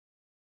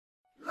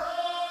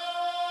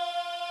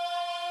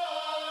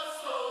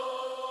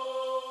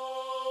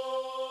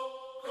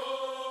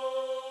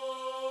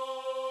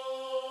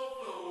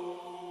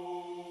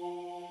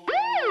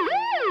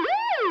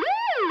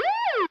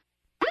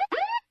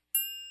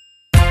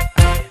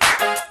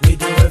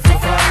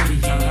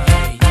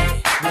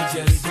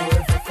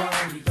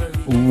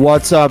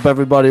What's up,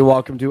 everybody?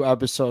 Welcome to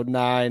episode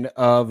 9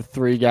 of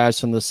Three Guys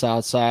from the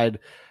South Side.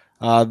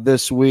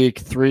 This week,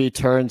 3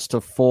 turns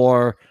to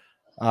 4.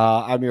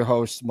 I'm your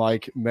host,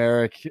 Mike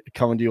Merrick,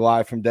 coming to you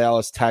live from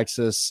Dallas,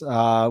 Texas.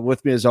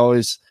 With me, as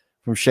always,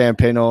 from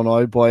Champaign,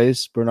 Illinois,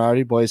 boys.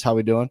 Bernardi, boys, how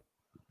we doing?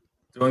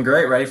 Doing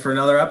great. Ready for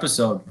another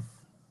episode.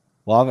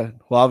 Love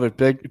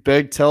it.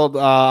 Big tilt,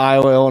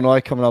 Iowa,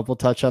 Illinois coming up. We'll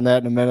touch on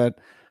that in a minute.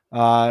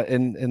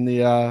 In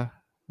your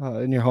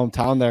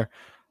hometown there.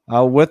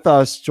 With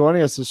us,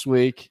 joining us this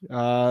week,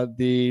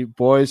 the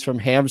boys from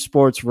Ham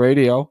Sports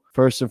Radio.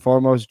 First and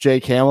foremost,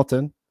 Jake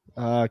Hamilton,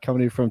 coming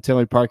to you from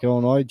Tinley Park,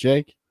 Illinois.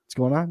 Jake, what's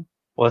going on?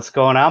 What's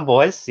going on,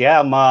 boys? Yeah,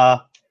 I'm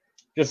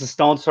just a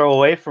stone's throw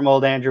away from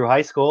Old Andrew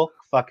High School.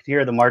 Fucking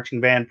hear the marching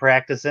band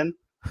practicing.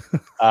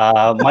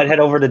 Might head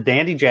over to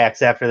Dandy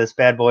Jacks after this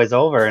bad boy's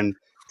over and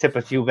tip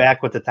a few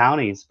back with the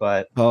townies.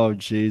 But oh,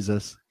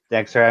 Jesus.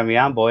 Thanks for having me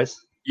on,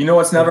 boys. You know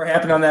what's never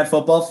happened on that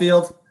football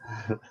field?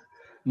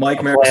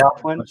 Mike Merrick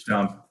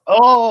touchdown.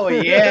 Oh,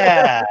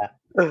 yeah.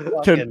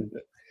 Fucking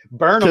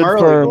burn them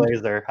early,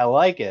 Blazer. I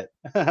like it.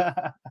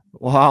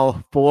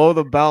 Wow. Below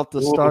the belt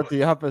to start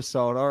the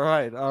episode. All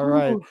right.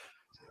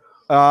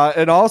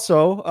 And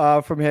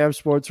also from Ham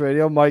Sports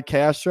Radio, Mike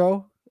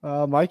Castro.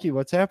 Mikey,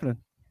 what's happening?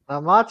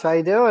 Not much. How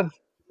you doing?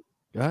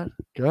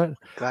 Good.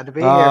 Glad to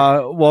be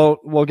here.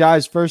 Well,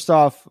 guys, first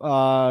off,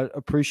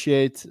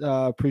 appreciate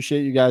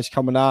you guys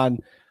coming on.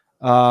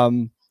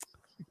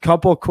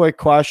 Couple quick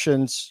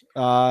questions.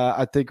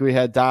 I think we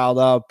had dialed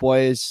up.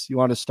 Boys, you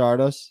want to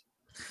start us?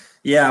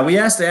 Yeah, we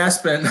asked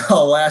Aspen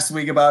last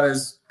week about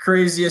his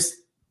craziest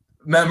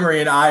memory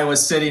in Iowa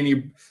City, and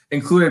he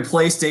included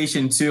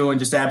PlayStation 2 and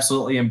just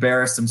absolutely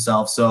embarrassed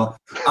himself. So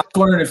I was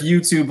wondering if you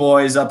two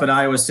boys up in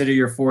Iowa City,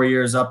 your 4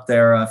 years up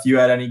there, if you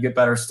had any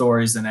better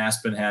stories than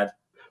Aspen had.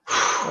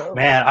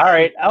 Man, all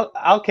right.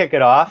 I'll kick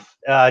it off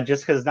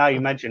just because now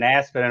you mentioned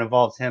Aspen, it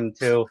involves him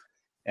too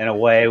in a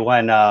way.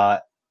 When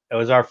it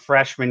was our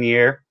freshman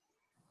year,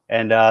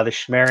 and the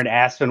Schmer and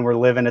Aspen were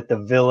living at the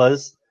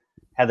villas,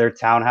 had their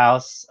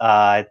townhouse.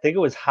 I think it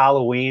was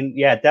Halloween.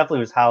 Yeah, it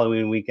definitely was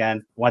Halloween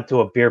weekend. Went to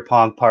a beer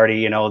pong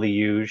party, the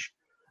huge.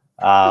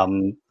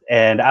 And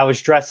I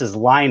was dressed as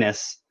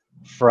Linus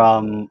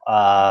from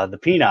the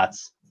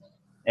Peanuts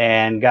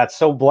and got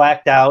so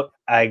blacked out,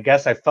 I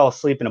guess I fell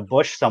asleep in a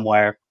bush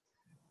somewhere.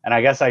 And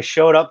I guess I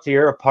showed up to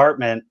your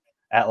apartment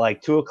at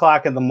like 2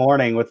 o'clock in the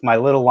morning with my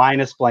little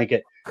Linus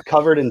blanket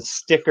covered in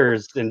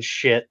stickers and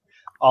shit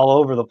all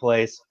over the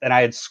place. And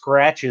I had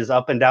scratches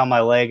up and down my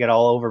leg and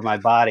all over my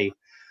body.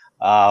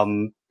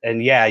 And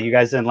yeah, you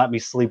guys didn't let me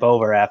sleep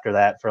over after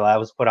that. I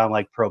was put on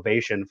like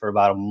probation for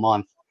about a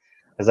month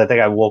because I think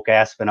I woke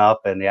Aspen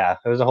up, and yeah,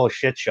 it was a whole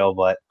shit show.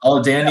 But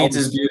Dan needs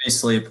his beauty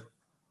sleep.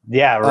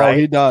 Yeah, right. Oh,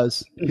 he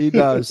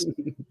does.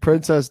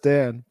 Princess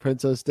Dan.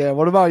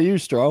 What about you,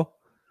 Stro?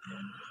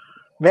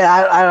 Man,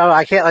 I don't know.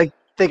 I can't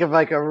think of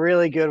a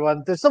really good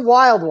one. There's some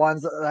wild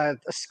ones. A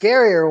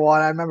scarier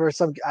one. I remember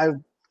I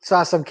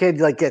saw some kid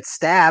get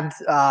stabbed.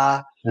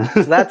 So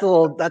that's a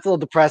little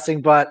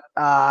depressing. But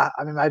I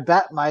mean,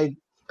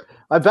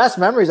 my best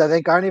memories, I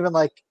think, aren't even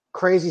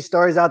crazy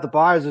stories out the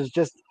bars. It was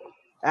just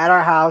at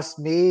our house.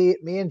 Me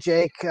and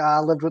Jake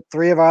lived with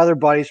 3 of our other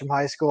buddies from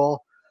high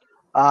school.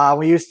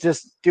 We used to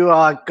just do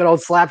a good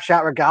old slap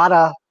shot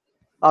regatta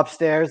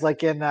upstairs,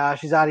 in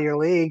She's Out of Your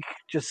League,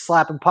 just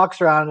slapping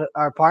pucks around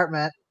our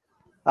apartment.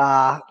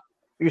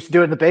 We used to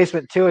do it in the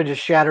basement too, and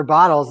just shatter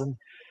bottles. And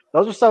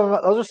those are some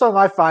of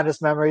my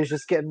fondest memories.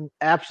 Just getting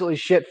absolutely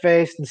shit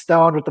faced and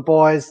stoned with the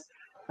boys,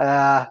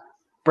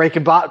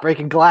 breaking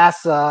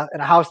glass in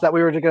a house that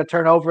we were going to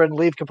turn over and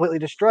leave completely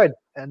destroyed,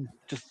 and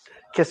just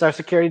kiss our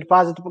security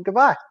deposit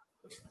goodbye.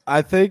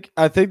 I think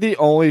the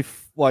only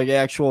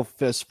actual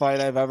fist fight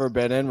I've ever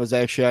been in was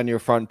actually on your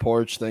front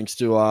porch, thanks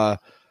to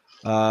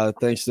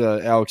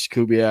Alex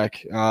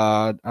Kubiak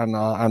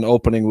on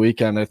opening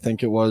weekend. I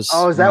think it was.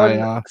 Oh, is that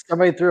when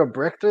somebody threw a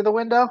brick through the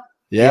window?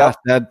 Yeah,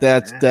 yep.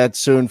 that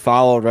soon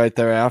followed right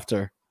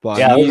thereafter. But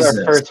yeah, it was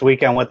our first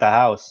weekend with the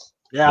house.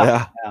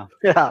 Yeah.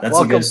 That's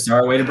a good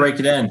start. Way to break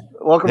it in.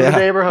 Welcome to the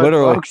neighborhood,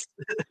 literally. Folks.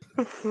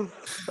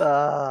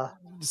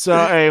 So,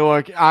 hey,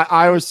 look,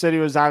 Iowa City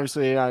was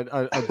obviously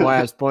a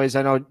blast, boys.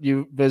 I know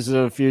you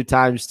visited a few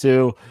times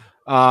too.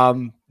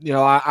 I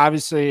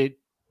obviously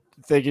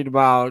thinking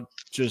about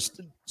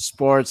just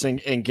sports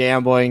and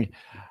gambling,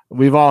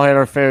 we've all had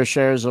our fair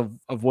shares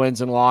of wins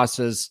and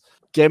losses.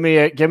 Give me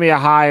a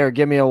high or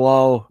give me a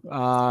low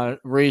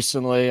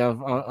recently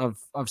of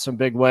some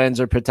big wins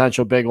or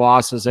potential big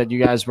losses that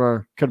you guys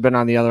could have been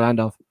on the other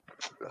end of.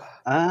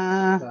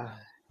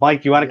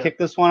 Mike, you want to kick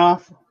this one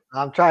off?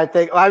 I'm trying to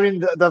think. I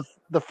mean,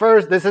 the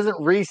first, this isn't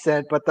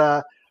recent,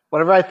 but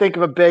whenever I think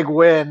of a big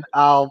win,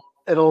 you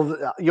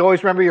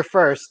always remember your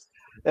first.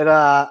 And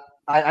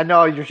I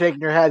know you're shaking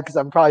your head because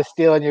I'm probably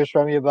stealing yours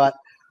from you, but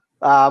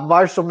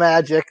Marshall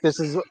Magic. This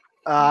is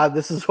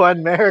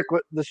when Merrick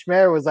the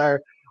Schmer was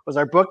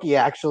our bookie.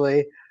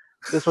 Actually,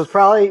 this was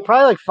probably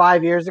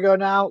 5 years ago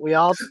now. We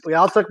all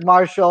took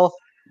Marshall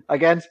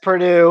against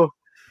Purdue.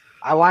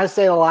 I want to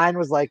say the line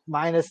was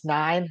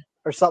 -9.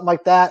 or something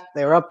like that.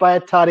 They were up by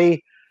a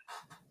tutty.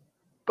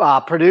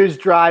 Purdue's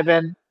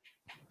driving.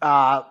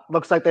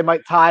 Looks like they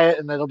might tie it,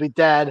 and it'll be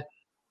dead.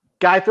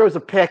 Guy throws a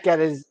pick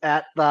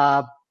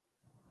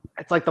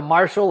it's like the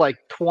Marshall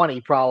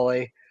 20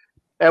 probably,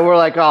 and we're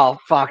like, oh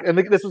fuck! And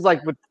this was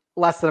with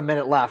less than a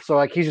minute left, so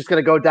he's just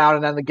gonna go down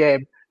and end the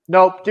game.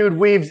 Nope, dude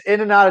weaves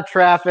in and out of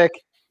traffic,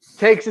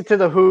 takes it to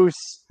the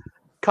hoose,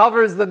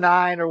 covers the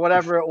 9 or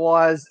whatever it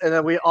was, and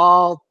then we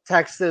all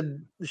texted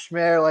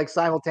Schmear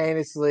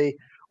simultaneously,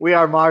 "We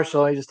are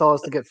Marshall." And he just told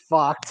us to get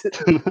fucked.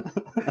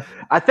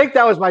 I think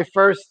that was my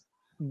first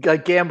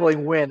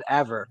gambling win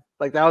ever.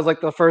 That was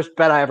the first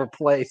bet I ever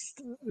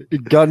placed.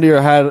 Gun to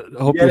your head.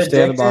 Hope you're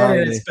standing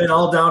behind me. It's been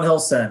all downhill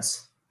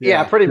since.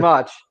 Yeah, pretty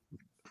much.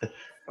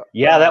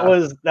 Yeah, that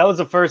was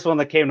the first one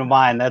that came to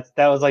mind. That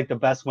was the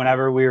best one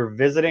ever. We were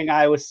visiting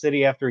Iowa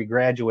City after we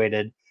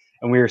graduated,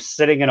 and we were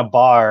sitting in a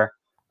bar,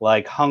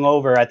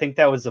 hungover. I think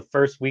that was the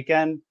first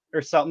weekend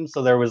or something.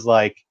 So there was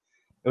it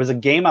was a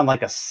game on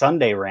a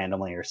Sunday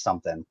randomly or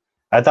something.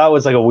 I thought it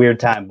was a weird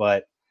time,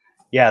 but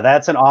yeah,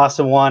 that's an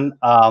awesome one.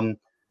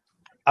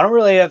 I don't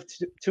really have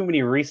too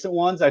many recent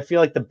ones. I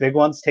feel like the big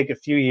ones take a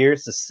few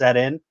years to set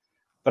in,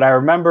 but I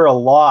remember a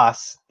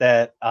loss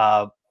that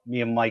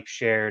me and Mike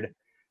shared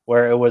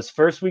where it was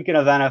first weekend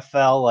of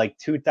NFL,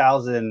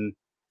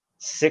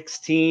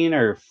 2016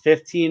 or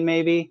 15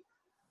 maybe.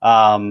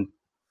 And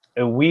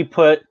we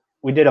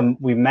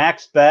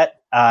maxed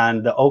bet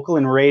on the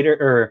Oakland Raider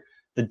or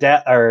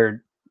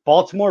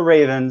Baltimore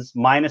Ravens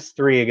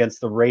 -3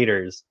 against the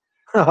Raiders.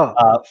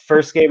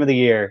 First game of the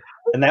year.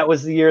 And that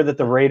was the year that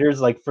the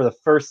Raiders, for the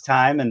first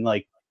time in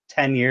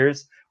 10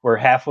 years, were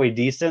halfway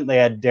decent. They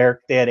had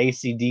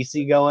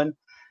AC/DC going,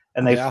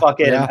 and they I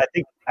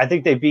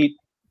think they beat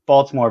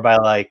Baltimore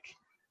by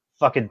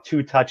fucking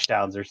 2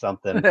 touchdowns or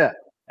something.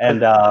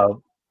 And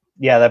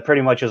that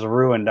pretty much has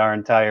ruined our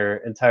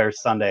entire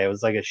Sunday. It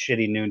was a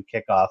shitty noon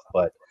kickoff,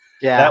 but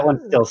that one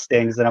still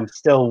stings, and I'm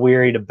still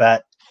weary to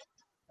bet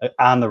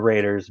on the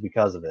Raiders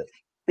because of it.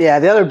 Yeah,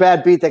 the other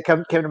bad beat that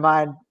came to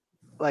mind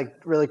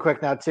really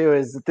quick now too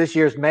is this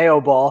year's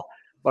Mayo Bowl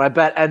when I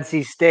bet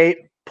NC State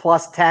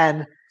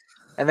 +10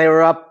 and they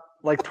were up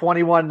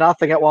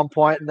 21-0 at one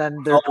point, and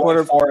then their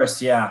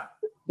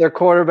their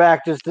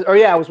quarterback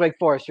it was Wake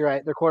Forest, you're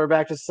right. Their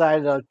quarterback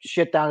decided to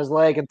shit down his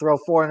leg and throw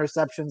 4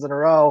 interceptions in a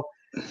row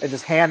and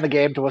just hand the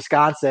game to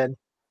Wisconsin.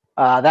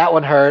 That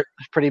one hurt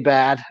pretty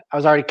bad. I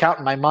was already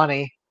counting my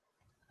money.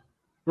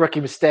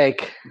 Rookie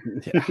mistake.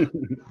 Yeah.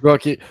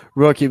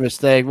 Rookie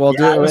mistake. Well,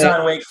 I was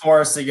on Wake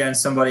Forest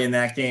against somebody in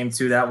that game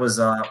too. That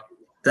wasn't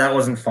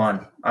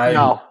fun. I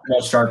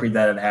Sharpie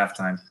that at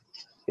halftime.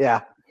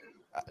 Yeah.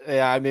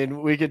 Yeah, I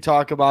mean, we could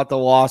talk about the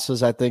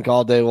losses, I think,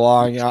 all day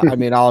long. I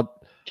mean,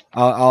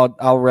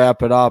 I'll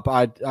wrap it up.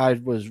 I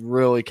was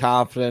really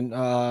confident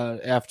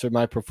after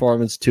my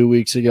performance 2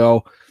 weeks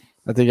ago.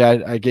 I think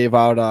I gave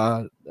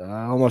out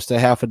almost a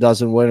half a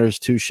dozen winners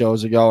 2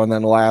 shows ago, and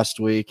then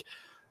last week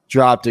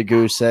dropped a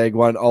goose egg,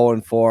 went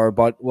 0-4.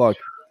 But look,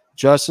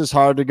 just as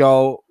hard to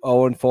go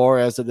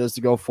 0-4 as it is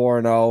to go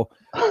 4-0.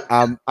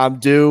 I'm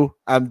due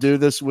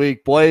this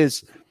week.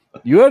 Blaze,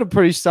 you had a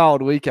pretty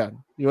solid weekend.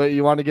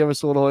 You want to give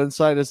us a little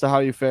insight as to how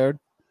you fared?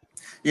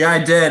 Yeah,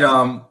 I did.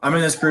 I'm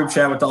in this group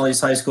chat with all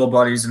these high school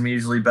buddies, and we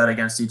usually bet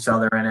against each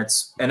other.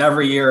 And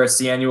every year it's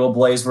the annual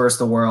Blaze versus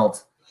the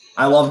world.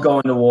 I love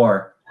going to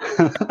war.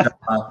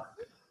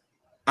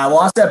 I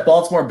lost that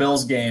Baltimore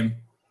Bills game.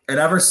 And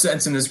ever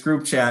since in this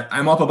group chat,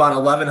 I'm up about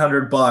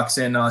 $1,100.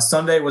 And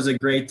Sunday was a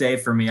great day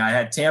for me. I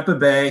had Tampa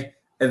Bay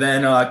and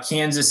then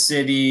Kansas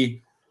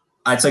City.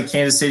 I took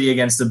Kansas City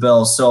against the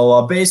Bills.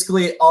 So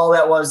basically all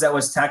that was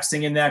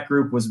texting in that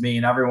group was me,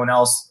 and everyone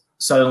else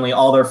suddenly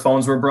all their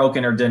phones were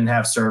broken or didn't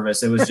have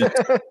service. It was just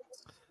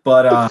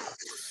but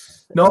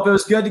nope, it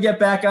was good to get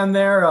back on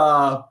there.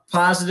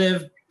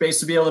 Positive,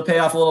 basically be able to pay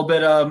off a little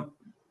bit of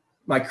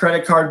my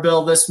credit card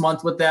bill this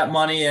month with that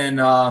money, and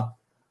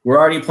we're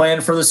already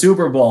planning for the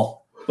Super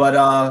Bowl.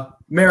 But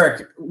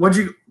Merrick, what'd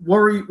you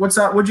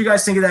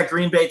guys think of that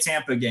Green Bay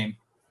Tampa game?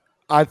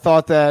 I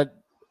thought that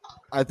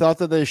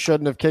they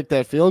shouldn't have kicked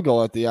that field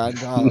goal at the end.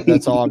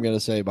 That's all I'm going to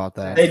say about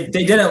that. They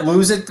didn't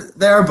lose it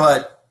there,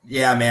 but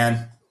yeah,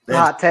 man.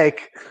 Hot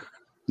take.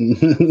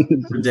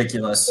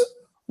 Ridiculous.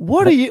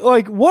 What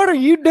are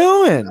you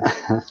doing?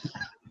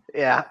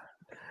 Yeah.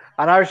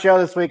 On our show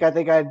this week, I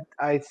think I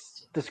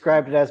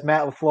described it as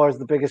Matt LaFleur is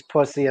the biggest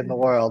pussy in the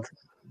world.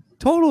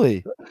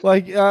 Totally.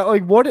 What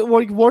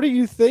are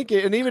you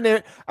thinking? And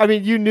even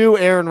you knew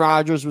Aaron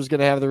Rodgers was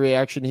going to have the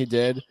reaction he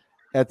did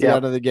at the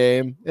end of the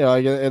game,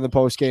 in the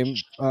post game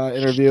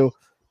interview,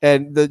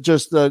 and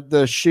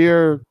the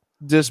sheer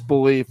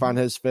disbelief on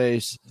his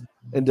face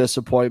and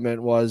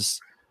disappointment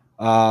was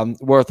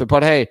worth it.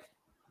 But hey,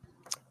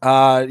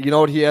 you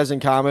know what he has in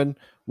common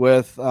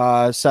with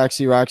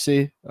Sexy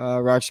Rexy,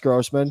 Rex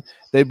Grossman?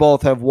 They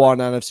both have one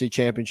NFC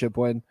Championship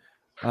win.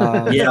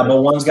 Yeah,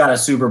 but one's got a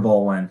Super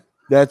Bowl win.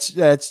 That's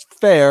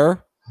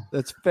fair.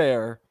 That's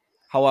fair.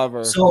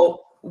 However,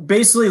 so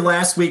basically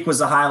last week was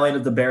the highlight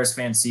of the Bears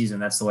fan season.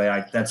 That's the way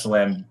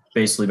I'm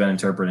basically been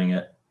interpreting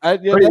it.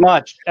 Pretty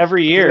much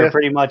every year,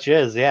 pretty much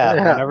is. Yeah.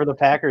 Yeah. Whenever the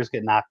Packers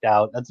get knocked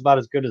out, that's about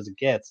as good as it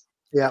gets.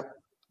 Yep.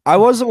 I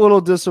was a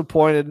little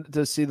disappointed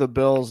to see the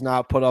Bills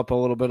not put up a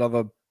little bit of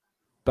a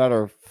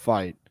better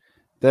fight.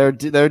 Their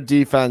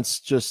defense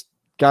just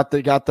got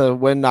the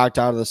wind knocked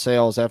out of the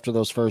sails after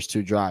those first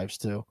two drives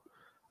too.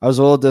 I was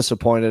a little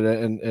disappointed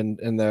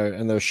in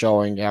their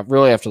showing,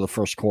 really after the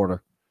first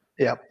quarter.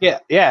 Yeah.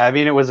 I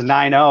mean, it was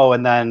 9-0,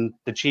 and then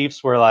the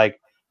Chiefs were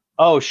like,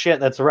 "Oh shit,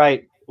 that's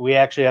right. We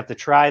actually have to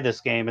try this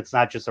game. It's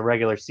not just a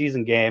regular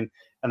season game."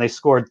 And they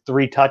scored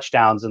 3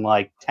 touchdowns in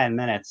like 10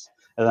 minutes,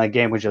 and the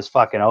game was just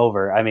fucking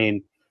over. I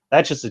mean,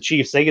 that's just the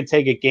Chiefs. They could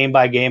take it game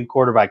by game,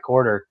 quarter by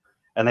quarter,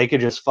 and they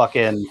could just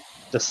fucking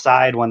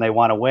decide when they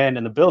want to win.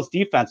 And the Bills'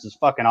 defense is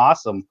fucking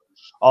awesome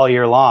all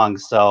year long.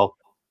 So,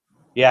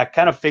 yeah, I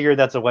kind of figured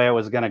that's the way it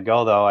was going to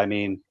go, though. I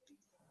mean,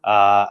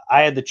 I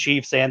had the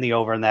Chiefs and the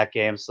over in that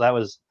game, so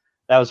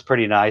that was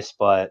pretty nice.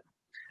 But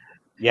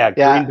yeah,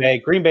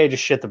 Green Bay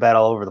just shit the bed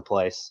all over the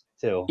place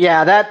too.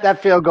 Yeah,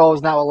 that field goal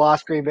was not what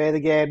lost Green Bay the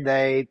game.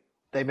 They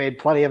made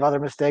plenty of other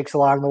mistakes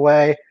along the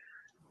way.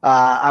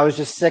 I was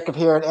just sick of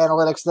hearing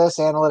analytics this,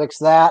 analytics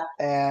that,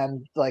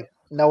 and like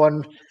no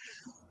one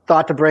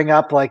thought to bring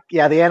up like,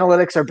 yeah, the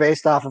analytics are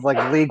based off of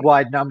like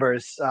league-wide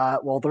numbers.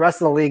 Well, the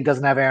rest of the league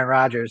doesn't have Aaron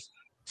Rodgers,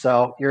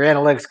 so your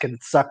analytics can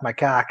suck my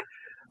cock.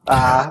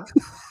 But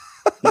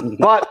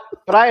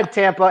I had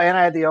Tampa and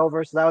I had the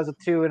over, so that was a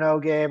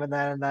 2-0 game. And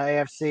then in the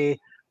AFC,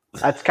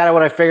 that's kind of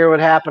what I figured would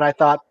happen. I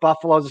thought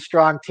Buffalo's a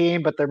strong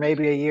team, but they're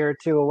maybe a year or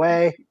two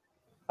away.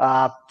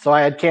 So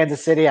I had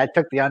Kansas City. I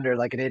took the under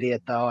like an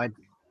idiot, though. I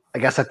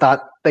guess I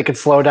thought they could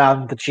slow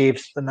down the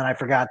Chiefs, and then I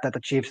forgot that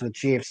the Chiefs are the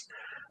Chiefs.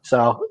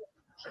 So,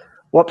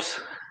 whoops.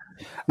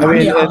 I mean,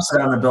 the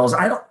opposite on the Bills.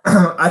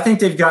 I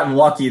think they've gotten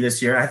lucky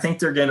this year. I think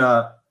they're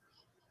gonna.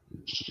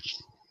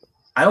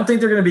 I don't think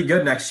they're going to be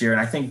good next year. And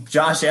I think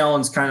Josh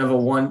Allen's kind of a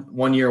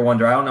one-year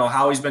wonder. I don't know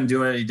how he's been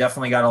doing it. He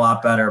definitely got a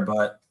lot better,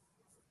 but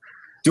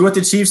do what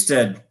the Chiefs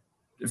did.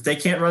 If they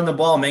can't run the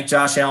ball, make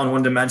Josh Allen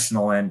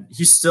one-dimensional. And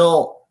he's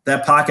still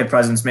that pocket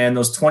presence, man.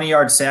 Those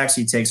 20-yard sacks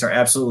he takes are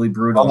absolutely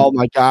brutal. Oh,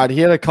 my God. He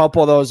had a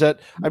couple of those.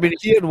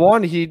 He had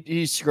one.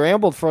 He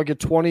scrambled for like a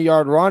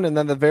 20-yard run, and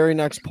then the very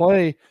next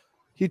play,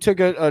 he took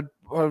a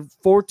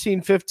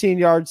 14,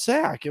 15-yard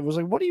sack. It was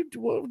like, what do you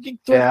do? Get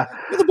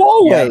the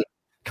ball away. Yeah.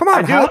 Come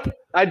on,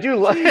 I do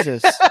love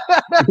Jesus.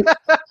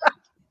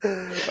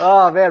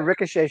 Oh man,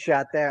 ricochet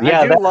shot there.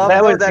 Yeah, I do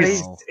love that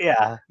he's.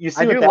 Yeah, you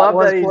see I what do that love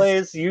one that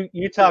plays.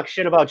 You talk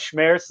shit about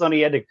Schmear, son.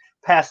 He had to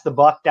pass the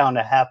buck down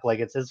to Hep like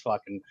it's his fault.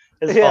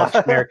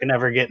 Schmear can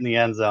never get in the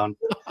end zone.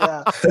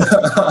 Yeah.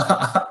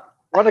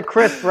 What a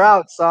crisp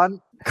route,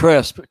 son.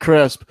 Crisp.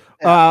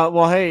 Yeah.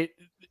 Well, hey,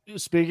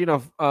 speaking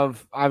of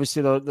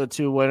obviously the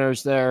two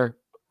winners there.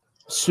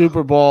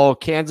 Super Bowl,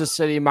 Kansas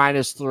City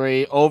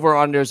 -3,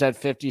 over-unders at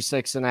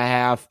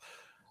 56.5.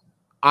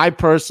 I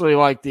personally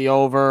like the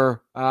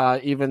over,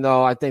 even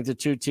though I think the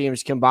two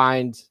teams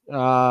combined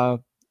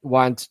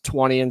went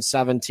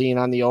 20-17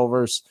 on the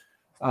overs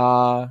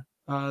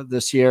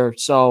this year.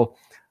 So,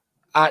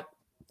 I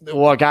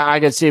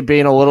could see it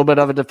being a little bit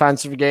of a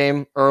defensive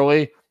game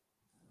early.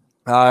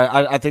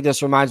 I think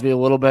this reminds me a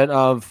little bit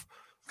of,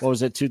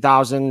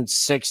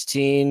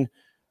 2016,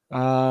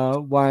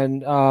 when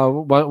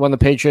the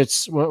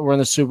Patriots were in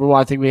the Super Bowl.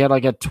 I think we had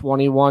like a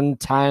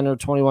 21-10 or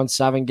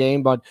 21-7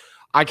 game, but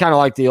I kind of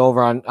like the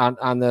over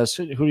on this.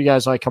 Who do you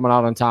guys like coming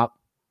out on top?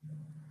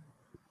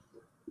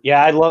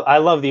 Yeah, I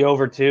love the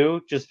over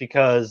too, just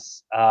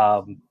because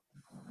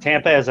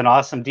Tampa has an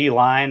awesome D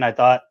line. I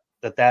thought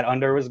that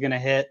under was going to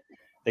hit.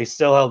 They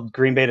still held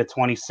Green Bay to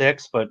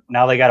 26, but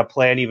now they got to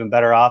play an even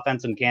better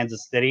offense in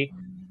Kansas City,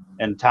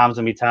 and Tom's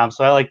gonna be Tom.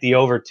 So I like the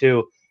over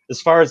too. As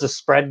far as the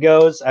spread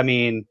goes, I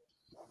mean,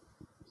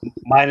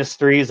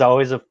 -3 is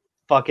always a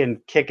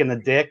fucking kick in the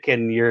dick,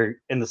 and you're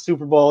in the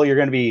Super Bowl, you're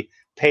going to be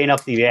paying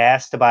up the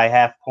ass to buy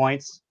half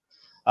points.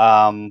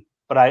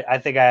 But I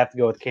think I have to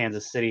go with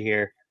Kansas City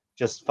here.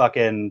 Just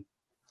fucking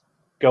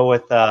go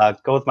with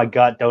my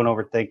gut. Don't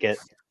overthink it.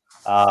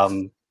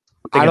 I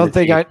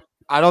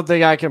don't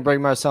think I can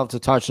bring myself to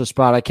touch the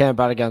spot. I can't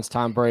bet against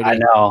Tom Brady. I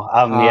know.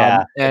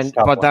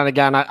 Then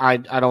again, I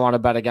don't want to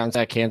bet against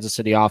that Kansas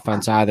City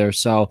offense either.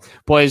 So,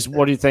 boys,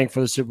 what do you think for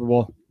the Super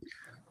Bowl?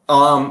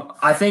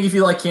 I think if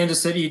you like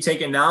Kansas City, you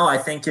take it now. I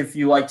think if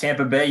you like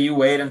Tampa Bay, you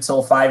wait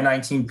until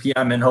 5:19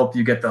 p.m. and hope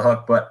you get the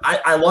hook. But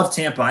I love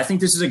Tampa. I think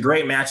this is a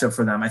great matchup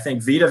for them. I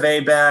think Vita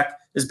Vea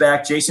is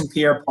back. Jason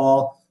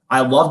Pierre-Paul.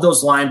 I love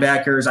those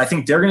linebackers. I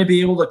think they're going to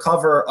be able to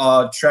cover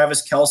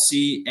Travis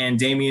Kelce and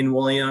Damian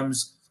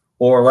Williams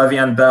or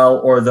Le'Veon Bell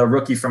or the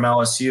rookie from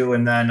LSU.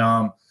 And then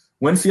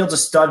Winfield's a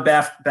stud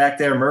back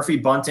there. Murphy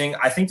Bunting.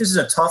 I think this is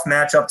a tough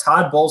matchup.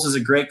 Todd Bowles is a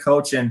great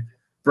coach, and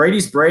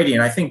Brady's Brady.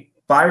 And I think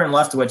Byron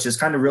Leftwich has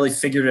kind of really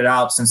figured it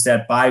out since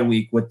that bye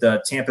week with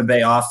the Tampa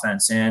Bay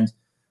offense. And,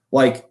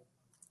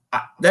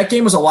 that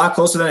game was a lot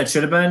closer than it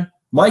should have been.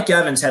 Mike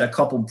Evans had a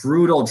couple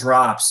brutal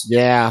drops.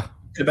 Yeah.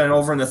 Could have been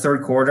over in the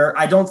third quarter.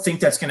 I don't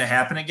think that's going to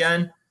happen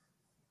again.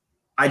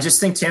 I just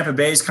think Tampa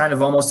Bay is kind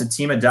of almost a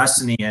team of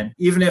destiny. And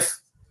even if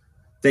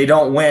they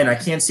don't win. I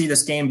can't see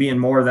this game being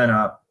more than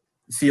a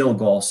field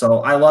goal. So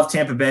I love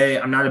Tampa Bay.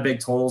 I'm not a big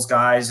totals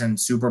guys and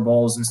Super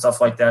Bowls and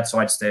stuff like that, so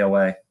I'd stay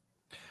away.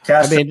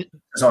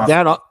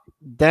 That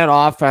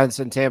offense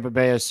in Tampa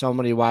Bay has so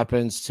many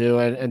weapons too,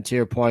 and to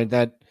your point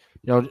that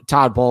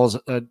Todd Bowles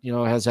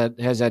has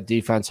that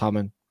defense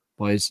humming,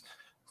 boys.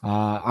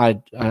 I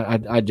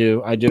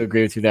do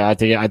agree with you there. I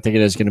think it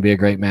is going to be a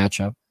great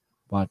matchup,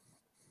 but.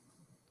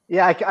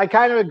 Yeah, I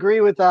kind of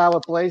agree with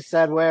what Blaze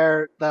said,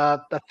 where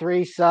the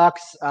 3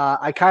 sucks.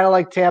 I kind of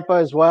like Tampa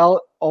as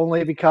well,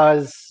 only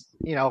because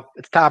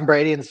it's Tom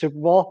Brady in the Super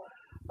Bowl.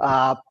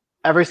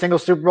 Every single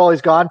Super Bowl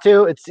he's gone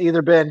to, it's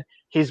either been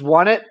he's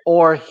won it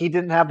or he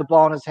didn't have the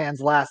ball in his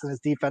hands last, and his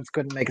defense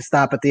couldn't make a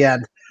stop at the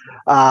end.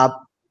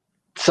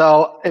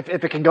 So if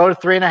it can go to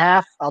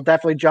 3.5, I'll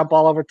definitely jump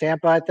all over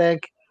Tampa. I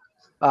think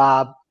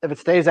if it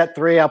stays at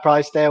 3, I'll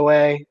probably stay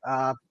away.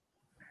 I'm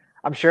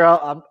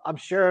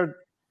sure.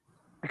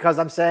 Because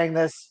I'm saying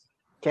this,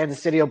 Kansas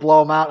City will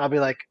blow them out, and I'll be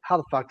like, how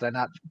the fuck did I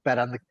not bet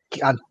on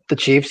the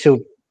Chiefs,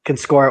 who can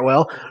score at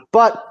will?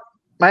 But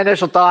my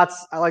initial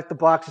thoughts, I like the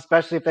Bucs,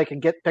 especially if they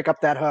can pick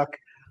up that hook.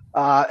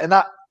 And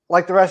not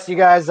like the rest of you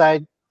guys, I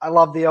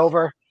love the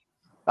over.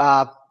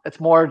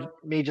 It's more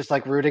me just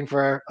like rooting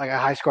for like a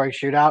high scoring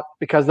shootout,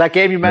 because that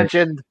game you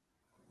mentioned,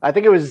 I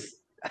think it was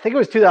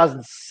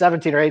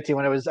 2017 or 18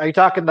 when it was. Are you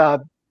talking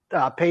the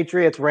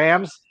Patriots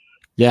Rams?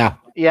 Yeah.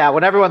 Yeah,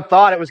 when everyone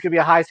thought it was going to be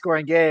a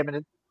high-scoring game,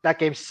 and that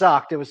game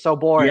sucked. It was so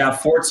boring. Yeah,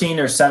 14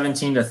 or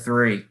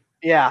 17-3.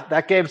 Yeah,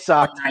 that game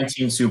sucked.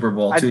 19 Super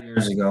Bowl 2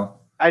 years ago.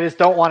 I just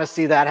don't want to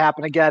see that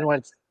happen again when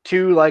it's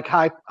two like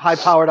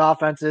high-powered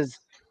offenses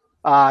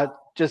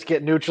just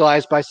get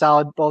neutralized by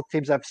both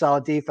teams have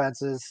solid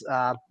defenses.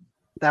 That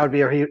would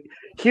be a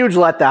huge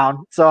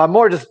letdown. So I'm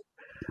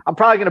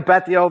probably going to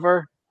bet the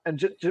over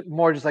and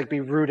more just like be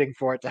rooting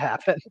for it to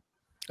happen.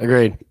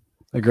 Agreed.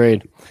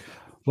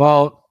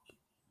 Well,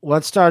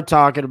 let's start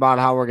talking about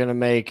how we're going to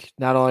make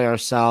not only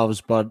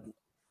ourselves, but,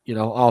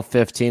 all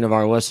 15 of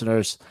our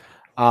listeners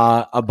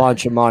a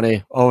bunch of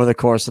money over the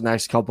course of the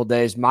next couple of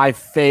days. My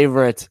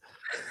favorite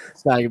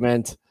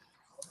segment,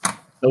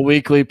 the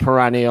weekly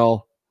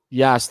perennial.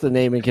 Yes, the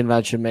naming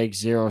convention makes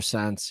 0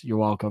 sense. You're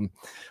welcome.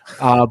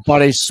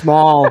 But a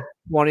small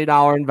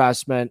 $20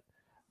 investment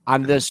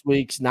on this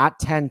week's not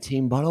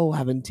 10-team, but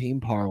 11-team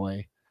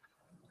parlay.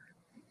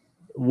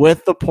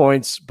 With the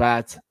points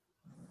bet,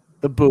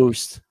 the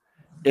boost,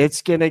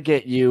 it's going to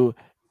get you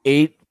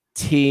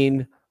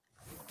 18,000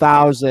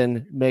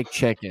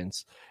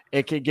 McChickens.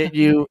 It could get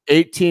you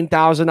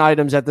 18,000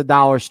 items at the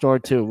dollar store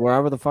too,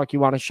 wherever the fuck you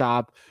want to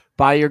shop.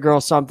 Buy your girl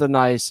something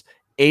nice.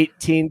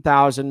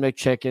 18,000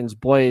 McChickens.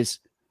 Blaze,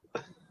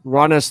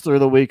 run us through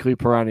the weekly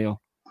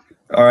perennial.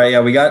 All right,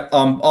 yeah, we got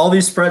all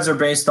these spreads are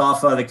based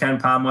off the Ken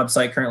Pom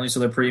website currently, so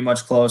they're pretty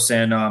much close.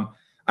 And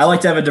I like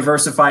to have a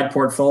diversified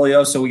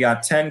portfolio, so we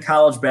got 10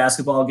 college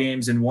basketball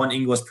games and 1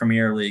 English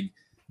Premier League.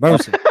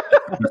 Mercy.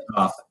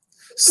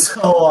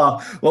 So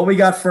what we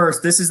got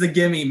first, this is the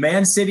gimme.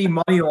 Man City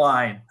money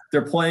line.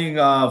 They're playing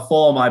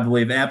Fulham, I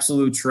believe.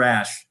 Absolute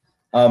trash.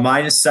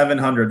 Minus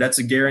 700. That's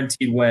a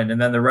guaranteed win.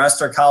 And then the rest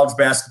are college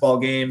basketball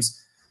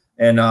games.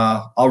 And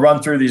I'll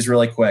run through these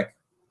really quick.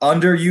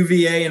 Under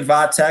UVA and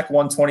Vatech,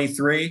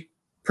 123.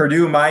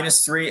 Purdue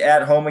 -3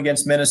 at home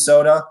against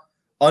Minnesota.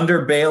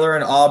 Under Baylor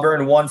and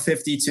Auburn,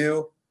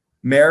 152.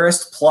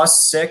 Marist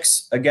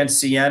 +6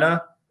 against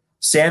Siena.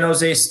 San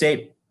Jose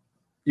State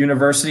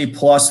University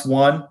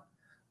 +1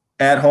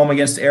 at home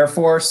against Air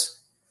Force.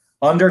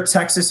 Under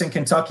Texas and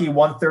Kentucky,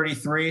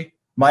 133.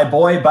 My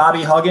boy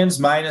Bobby Huggins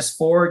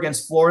 -4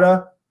 against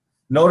Florida.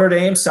 Notre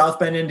Dame, South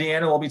Bend,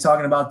 Indiana. We'll be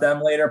talking about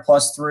them later.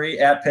 +3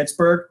 at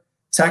Pittsburgh.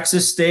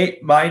 Texas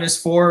State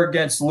 -4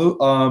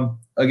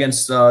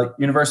 against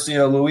University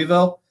of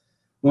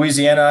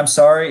Louisiana. I'm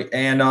sorry.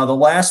 And the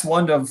last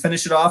one to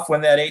finish it off, win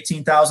that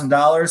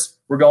 $18,000.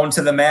 We're going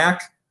to the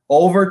MAC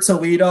over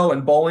Toledo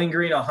and Bowling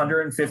Green,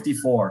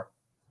 154.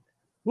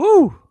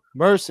 Woo!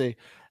 Mercy.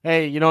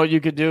 Hey, you know what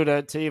you could do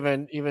to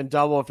even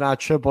double, if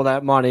not triple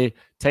that money?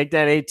 Take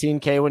that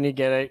 $18K when you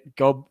get it.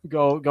 Go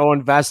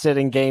invest it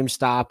in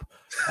GameStop,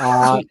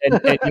 and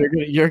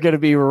you're going to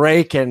be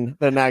raking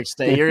the next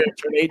day. You're going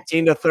to turn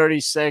 18 to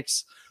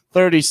 36,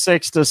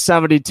 36 to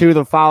 72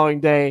 the following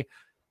day.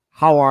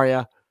 How are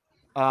you,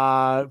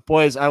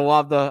 boys? I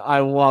love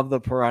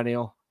the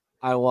perennial.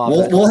 I love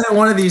it. We'll hit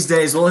one of these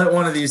days.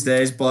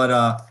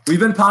 But we've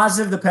been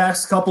positive the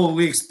past couple of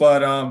weeks.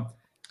 But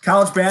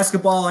college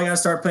basketball, I got to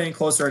start paying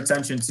closer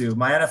attention to.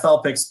 My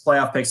NFL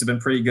playoff picks have been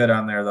pretty good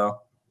on there, though.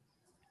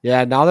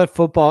 Yeah, now that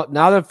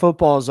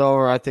football is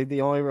over, I think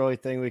the only really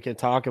thing we can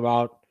talk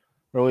about,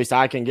 or at least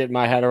I can get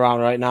my head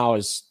around right now,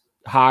 is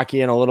hockey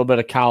and a little bit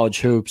of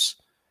college hoops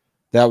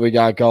that we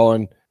got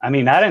going. I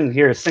mean, I didn't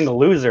hear a single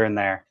loser in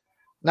there.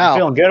 No. I'm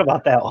feeling good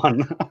about that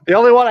one. The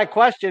only one I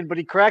questioned, but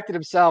he corrected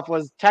himself,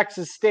 was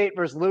Texas State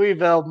versus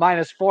Louisville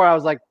 -4. I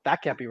was like,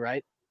 that can't be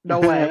right. No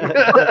way.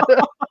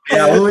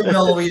 Yeah,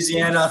 Louisville,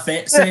 Louisiana,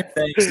 same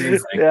thing.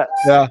 Yeah.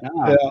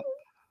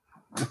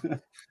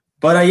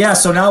 But yeah,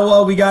 so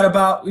now we've had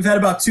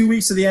about 2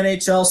 weeks of the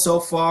NHL so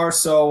far.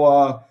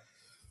 So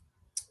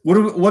what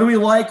do we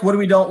like? What do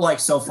we don't like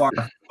so far?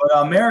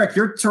 But Merrick,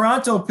 your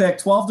Toronto pick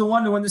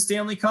 12-1 to win the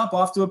Stanley Cup,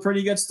 off to a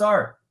pretty good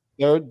start.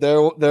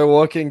 They're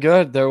looking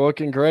good. They're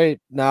looking great.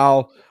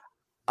 Now,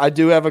 I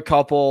do have a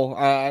couple.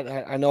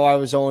 I know I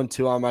was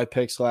 0-2 on my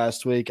picks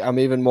last week. I'm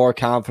even more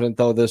confident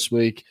though this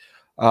week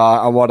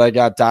on what I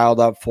got dialed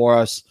up for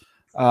us.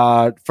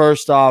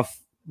 First off,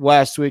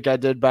 last week I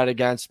did bet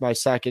against my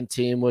second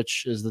team,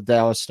 which is the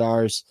Dallas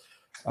Stars.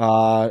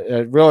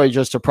 Really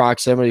just a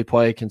proximity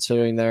play,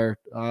 considering they're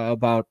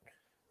about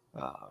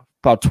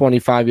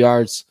 25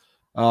 yards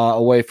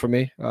away from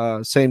me.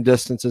 Same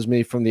distance as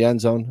me from the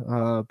end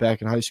zone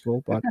back in high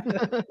school. But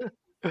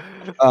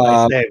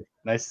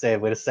nice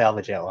save. Way to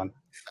salvage that one.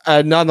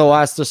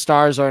 Nonetheless, the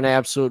Stars are an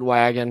absolute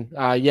wagon.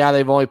 Yeah,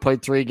 they've only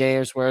played 3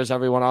 games, whereas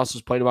everyone else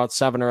has played about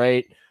 7 or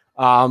 8.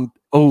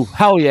 Oh,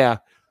 hell yeah.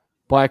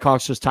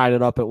 Blackhawks just tied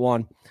it up at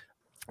 1.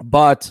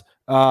 But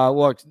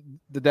look,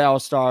 the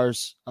Dallas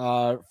Stars,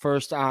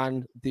 first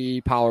on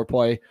the power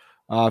play,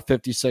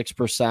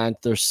 56%.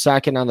 They're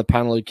second on the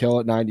penalty kill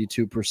at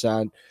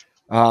 92%.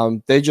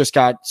 They just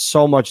got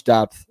so much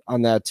depth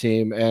on that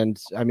team. And,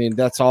 I mean,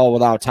 that's all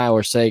without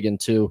Tyler Seguin,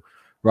 too,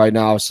 right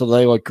now. So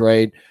they look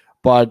great.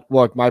 But,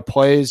 look, my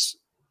plays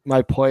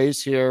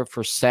here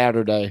for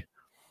Saturday,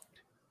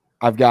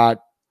 I've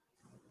got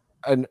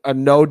a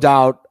no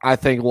doubt, I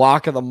think,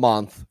 lock of the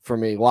month for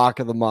me. Lock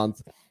of the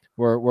month.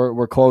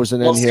 We're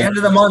closing in here. It's the end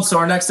of the month, so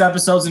our next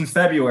episode's in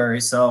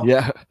February. So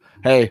yeah,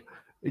 hey,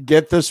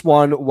 get this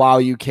one while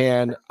you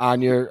can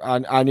on your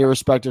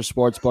respective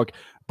sports book.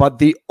 But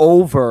the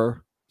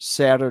over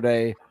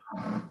Saturday,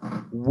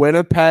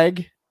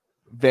 Winnipeg,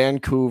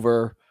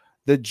 Vancouver.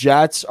 The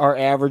Jets are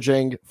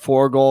averaging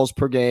 4 goals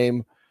per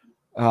game.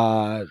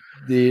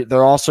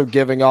 They're also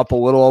giving up a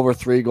little over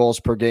 3 goals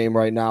per game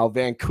right now.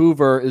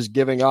 Vancouver is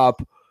giving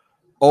up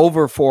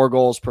over 4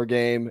 goals per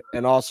game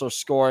and also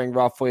scoring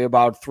roughly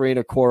about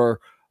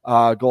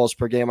 3.25 goals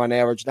per game on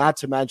average. Not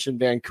to mention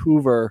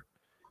Vancouver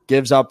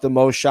gives up the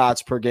most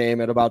shots per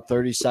game at about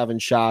 37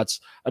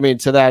 shots. I mean,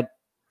 to that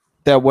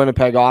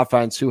Winnipeg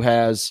offense, who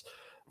has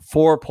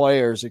 4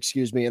 players,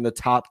 in the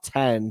top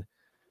 10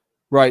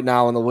 right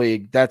now in the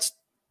league.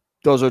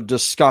 Those are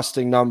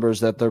disgusting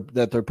numbers that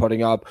they're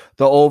putting up.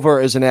 The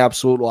over is an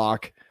absolute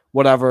lock.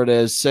 Whatever it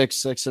is,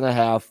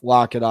 6.5,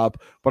 lock it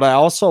up. But I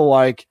also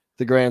like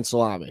the Grand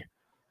Salami.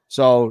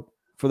 So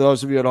for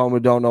those of you at home who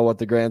don't know what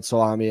the Grand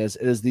Salami is,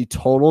 it is the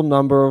total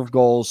number of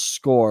goals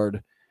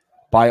scored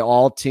by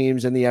all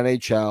teams in the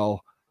NHL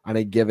on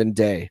a given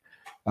day.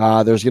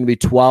 There's going to be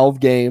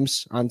 12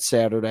 games on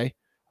Saturday,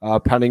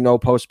 pending no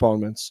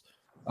postponements.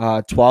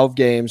 12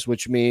 games,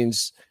 which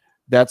means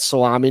that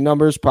salami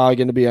number is probably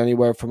going to be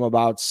anywhere from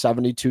about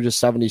 72 to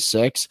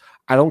 76.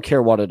 I don't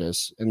care what it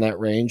is in that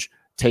range.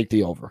 Take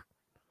the over.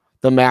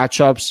 The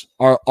matchups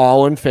are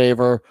all in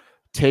favor.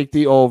 Take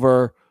the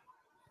over.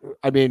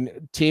 I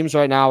mean, teams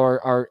right now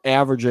are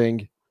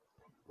averaging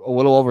a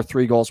little over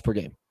 3 goals per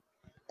game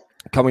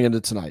coming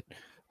into tonight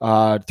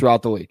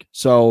throughout the week.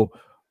 So,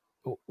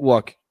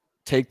 look,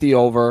 take the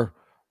over.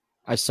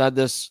 I said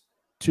this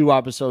 2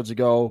 episodes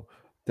ago.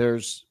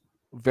 There's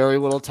very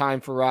little time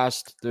for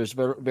rest. There's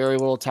very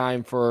little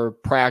time for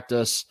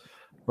practice,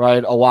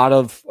 right? A lot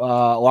of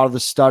the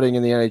studying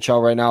in the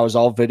NHL right now is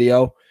all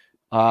video,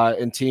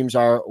 and teams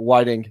are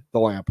lighting the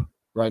lamp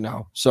right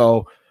now.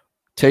 So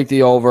take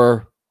the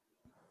over.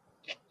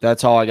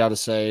 That's all I got to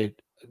say.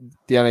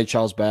 The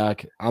NHL's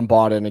back. I'm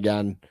bought in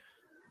again.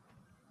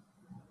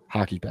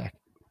 Hockey's back.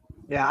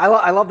 Yeah,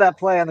 I love that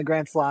play on the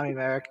Grand Salami,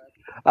 Merrick.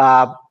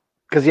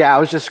 Because, I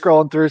was just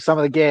scrolling through some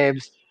of the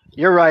games.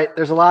 You're right.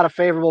 There's a lot of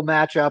favorable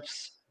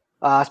matchups,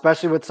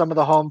 especially with some of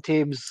the home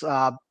teams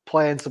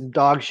playing some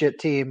dog shit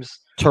teams.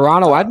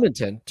 Toronto,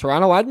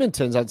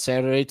 Edmonton's on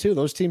Saturday too.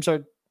 Those teams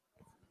are,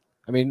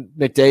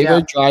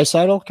 McDavid,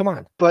 Draisaitl, come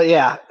on. But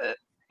yeah,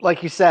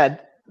 like you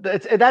said,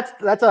 that's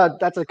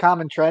a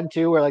common trend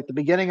too, where like the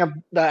beginning of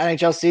the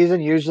NHL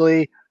season,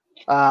 usually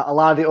a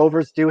lot of the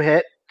overs do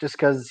hit just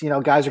because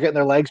guys are getting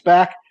their legs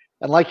back.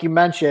 And like you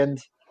mentioned,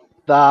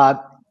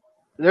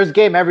 there's a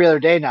game every other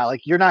day now.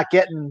 Like you're not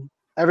getting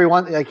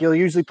everyone. Like you'll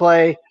usually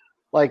play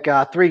like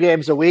 3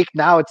 games a week.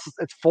 Now it's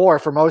 4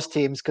 for most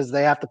teams because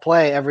they have to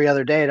play every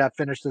other day to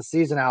finish the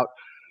season out.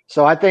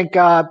 So I think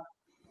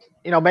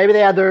maybe they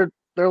had their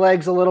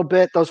legs a little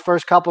bit those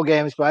first couple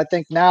games, but I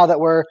think now that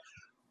we're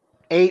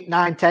 8,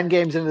 9, 10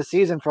 games into the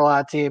season for a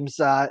lot of teams,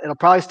 it'll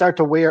probably start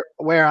to wear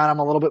on them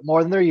a little bit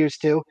more than they're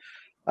used to.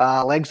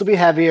 Legs will be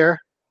heavier,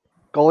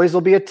 goalies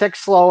will be a tick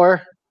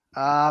slower.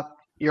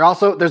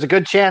 There's a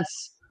good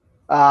chance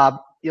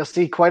you'll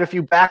see quite a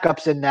few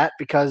backups in net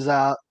because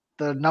the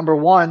number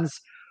ones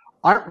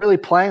aren't really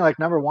playing like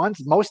number ones.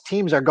 Most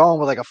teams are going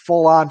with like a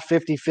full-on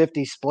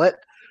 50-50 split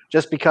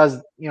just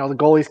because, the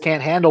goalies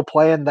can't handle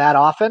playing that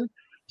often.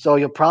 So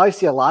you'll probably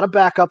see a lot of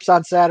backups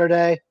on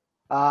Saturday.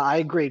 I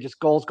agree. Just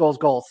goals.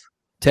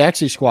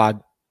 Taxi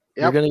squad.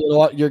 Yep.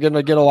 You're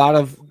gonna get a lot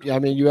of.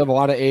 You have a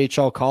lot of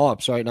AHL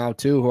call-ups right now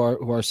too,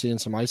 who are seeing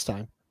some ice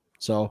time.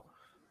 So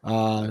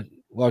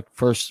Look,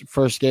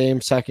 first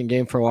game, second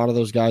game for a lot of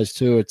those guys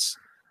too. It's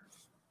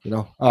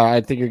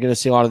I think you're going to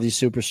see a lot of these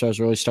superstars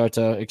really start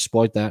to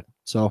exploit that.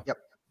 So, Yep.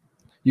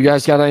 You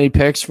guys got any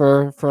picks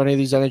for any of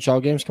these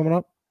NHL games coming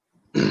up?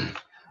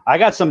 I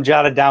got some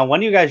jotted down. When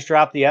do you guys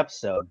drop the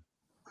episode?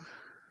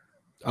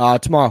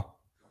 Tomorrow.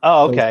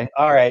 Oh, okay.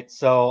 All right.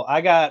 So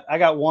I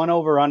got one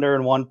over under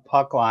and one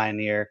puck line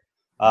here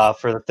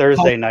for the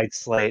Thursday night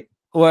slate.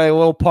 Wait, a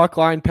little puck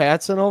line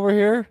Patson over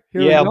here?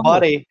 Yeah,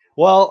 buddy.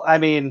 Well, I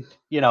mean,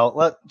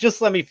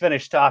 let me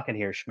finish talking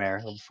here,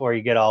 Schmer, before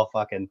you get all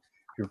fucking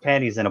your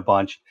panties in a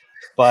bunch.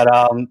 But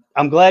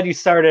I'm glad you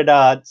started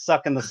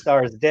sucking the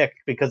Stars' dick,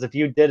 because if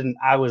you didn't,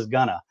 I was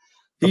gonna.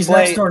 He's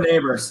next door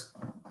neighbors.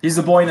 He's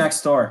the boy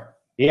next door.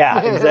 Yeah,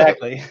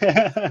 exactly.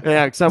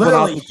 Yeah, except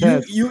literally,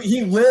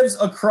 he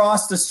lives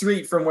across the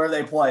street from where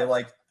they play.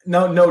 Like,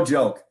 no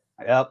joke.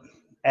 Yep,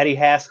 Eddie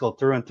Haskell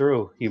through and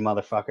through, you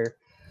motherfucker.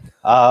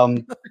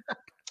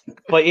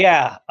 But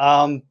yeah,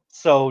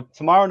 so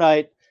tomorrow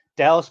night,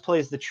 Dallas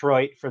plays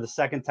Detroit for the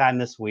second time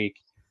this week.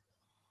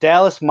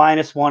 Dallas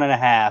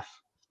 -1.5.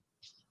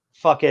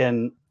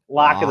 Fucking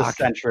lock of the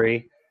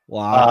century.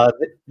 Wow.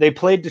 They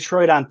played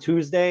Detroit on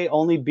Tuesday,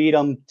 only beat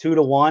them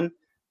 2-1.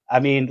 I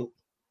mean,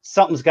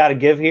 something's got to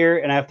give here.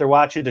 And after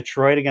watching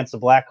Detroit against the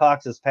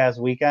Blackhawks this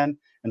past weekend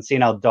and seeing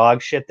how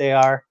dog shit they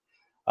are,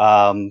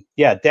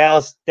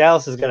 Dallas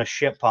is going to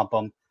shit pump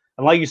them.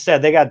 And like you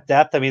said, they got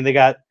depth. I mean, they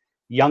got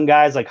young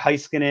guys like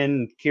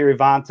Heiskanen,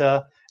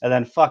 Kirivanta, and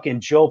then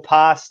fucking Joe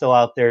Pa still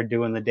out there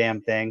doing the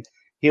damn thing.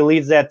 He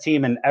leads that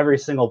team in every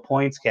single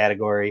points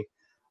category.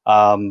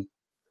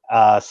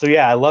 So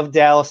yeah, I love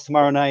Dallas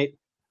tomorrow night.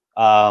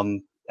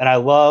 And I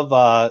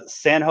love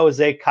San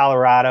Jose,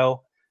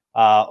 Colorado,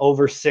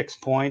 over 6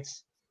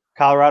 points.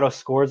 Colorado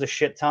scores a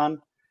shit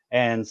ton,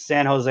 and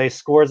San Jose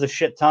scores a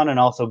shit ton and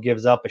also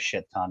gives up a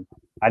shit ton.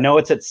 I know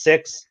it's at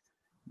 6.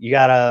 You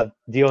got to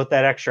deal with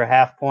that extra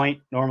half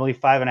point, normally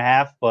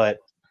 5.5. But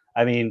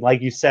I mean,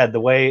 like you said, the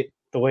way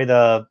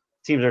the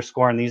teams are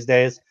scoring these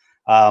days,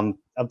 I'm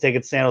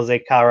taking San Jose,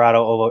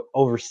 Colorado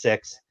over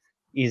 6.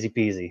 Easy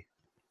peasy.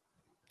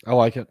 I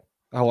like it.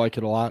 I like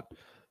it a lot.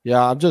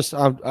 Yeah,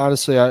 I'm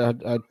honestly, I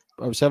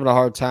was having a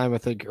hard time, I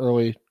think,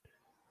 early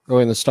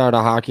in the start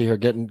of hockey here,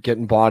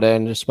 getting bought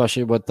in,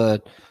 especially with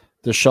the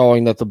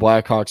showing that the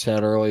Blackhawks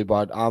had early.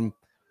 But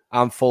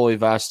I'm fully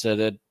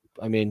vested.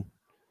 I mean,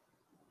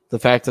 the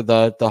fact that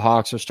the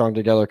Hawks are strung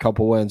together a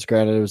couple wins.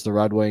 Granted, it was the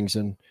Red Wings,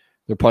 and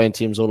they're playing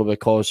teams a little bit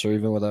closer,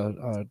 even with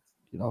a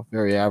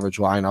very average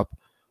lineup,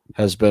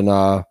 has been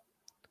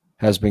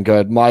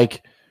good.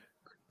 Mike,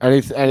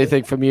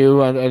 anything from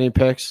you on any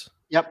picks?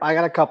 Yep, I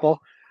got a couple.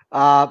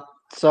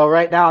 So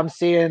right now I'm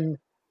seeing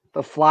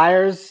the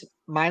Flyers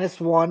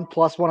 -1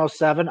 plus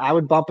 107. I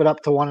would bump it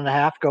up to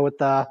 1.5. Go with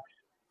the,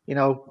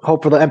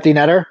 hope for the empty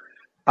netter.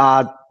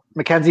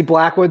 Mackenzie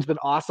Blackwood's been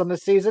awesome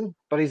this season,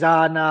 but he's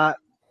on the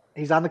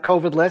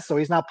COVID list, so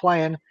he's not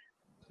playing.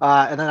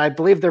 And then I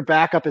believe their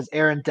backup is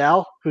Aaron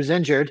Dell, who's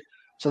injured.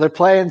 So they're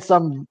playing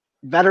some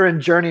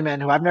veteran journeyman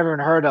who I've never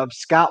even heard of.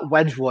 Scott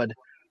Wedgwood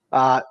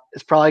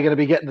is probably going to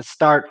be getting the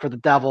start for the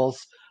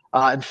Devils.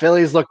 And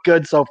Phillies look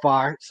good so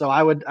far, so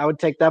I would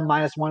take them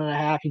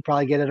 -1.5. You'd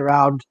probably get it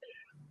around,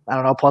 I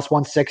don't know, plus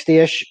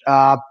 160-ish.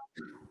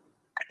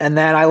 And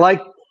then I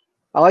like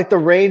the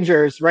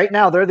Rangers right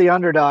now. They're the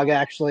underdog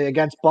actually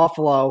against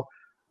Buffalo.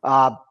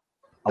 They're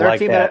a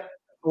team that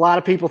a lot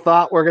of people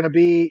thought were going to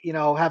be,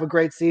 have a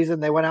great season.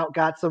 They went out and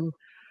got some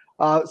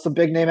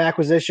big name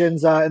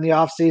acquisitions in the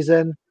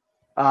offseason.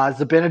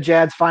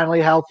 Zibanejad's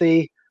finally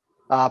healthy.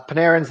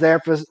 Panarin's there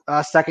for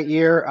a second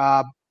year.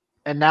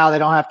 And now they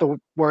don't have to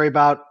worry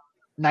about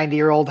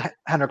 90-year-old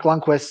Henrik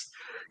Lundqvist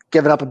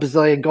giving up a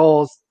bazillion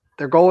goals.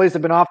 Their goalies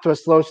have been off to a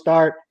slow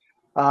start,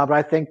 but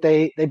I think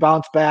they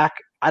bounce back.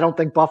 I don't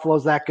think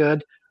Buffalo's that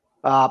good.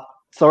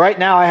 So right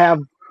now I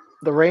have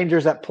the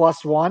Rangers at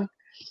 +1.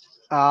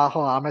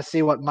 Hold on, I'm going to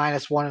see what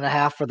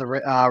 -1.5 for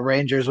the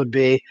Rangers would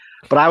be.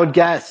 But I would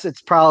guess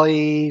it's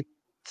probably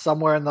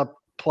somewhere in the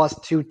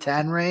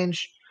 +210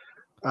 range.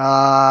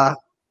 No.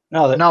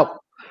 The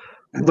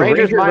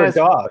Rangers are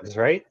dogs,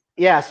 right?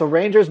 Yeah, so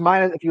Rangers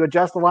minus, if you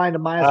adjust the line to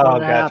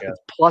 -1.5, it's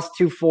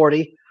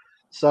 +240.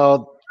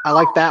 So I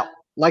like that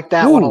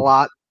one a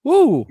lot.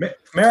 Woo.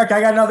 Merrick, I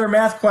got another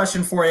math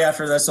question for you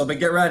after this, so but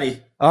get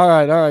ready. All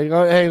right.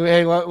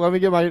 Hey, let me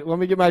get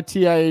my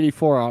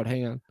TI-84 out.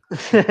 Hang on.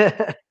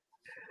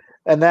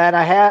 And then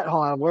I had,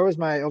 hold on, where was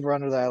my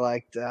over-under that I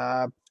liked?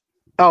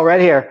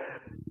 Right here.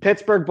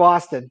 Pittsburgh,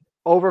 Boston,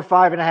 over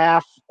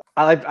 5.5.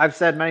 I've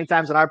said many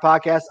times on our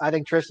podcast, I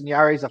think Tristan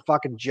Jarry is a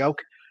fucking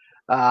joke.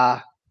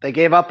 They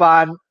gave up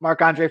on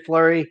Marc-Andre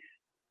Fleury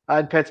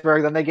in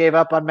Pittsburgh. Then they gave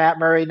up on Matt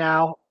Murray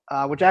now,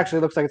 which actually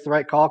looks like it's the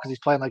right call because he's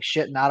playing like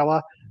shit in Ottawa.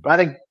 But I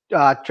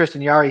think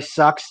Tristan Jarry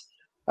sucks.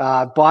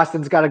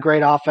 Boston's got a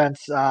great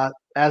offense,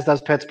 as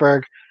does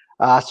Pittsburgh.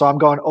 So I'm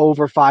going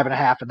over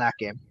 5.5 in that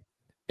game.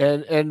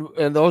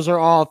 And those are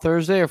all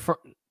Thursday or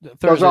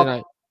Thursday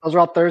night? Those are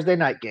all Thursday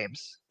night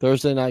games.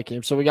 Thursday night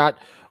games. So we got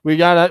we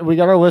got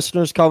our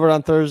listeners covered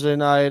on Thursday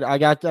night. I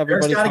got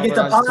everybody. Eric's got to get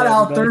the pot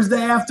out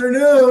Thursday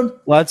afternoon.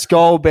 Let's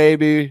go,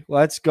 baby.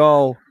 Let's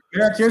go.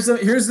 Eric,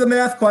 here's the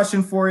math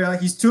question for you.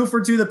 He's 2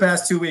 for 2 the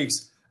past 2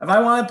 weeks. If I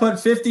want to put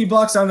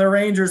 $50 on the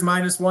Rangers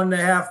minus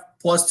 1.5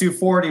 plus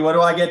 240, what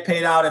do I get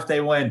paid out if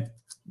they win?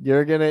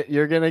 You're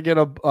gonna get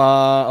a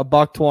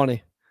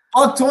 $1.20.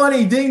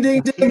 $1.20, ding,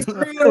 ding, ding,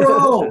 3 in a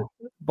row.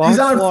 He's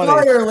on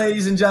fire,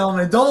 ladies and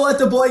gentlemen. Don't let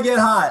the boy get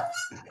hot.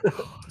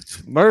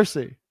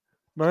 Mercy.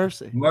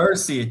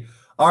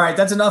 All right,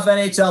 that's enough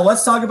NHL.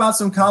 Let's talk about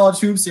some college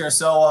hoops here.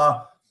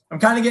 So I'm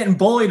kind of getting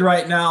bullied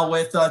right now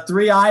with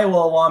 3 Iowa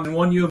alum and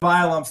 1 U of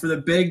I alum for the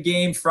big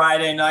game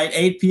Friday night,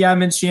 8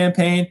 p.m. in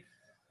Champaign.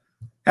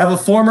 Have a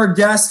former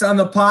guest on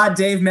the pod,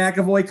 Dave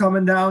McAvoy,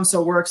 coming down,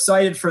 so we're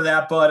excited for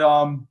that. But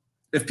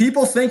if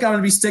people think I'm going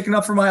to be sticking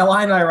up for my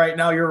Illini right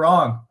now, you're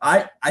wrong.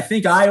 I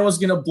think Iowa's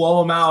going to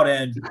blow them out.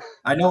 And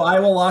I know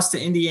Iowa lost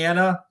to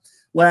Indiana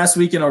last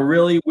week in a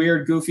really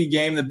weird, goofy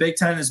game. The Big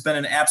Ten has been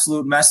an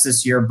absolute mess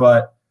this year,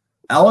 but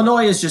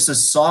Illinois is just a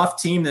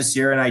soft team this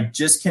year, and I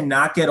just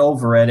cannot get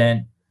over it.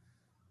 And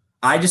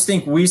I just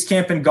think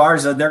Wieskamp and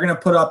Garza, they're going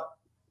to put up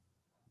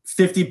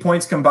 50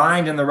 points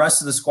combined, and the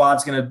rest of the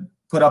squad's going to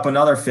put up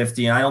another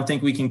 50. And I don't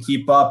think we can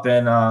keep up.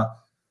 And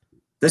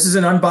this is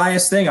an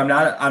unbiased thing. I'm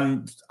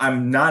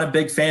not a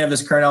big fan of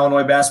this current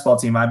Illinois basketball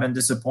team. I've been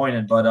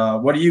disappointed.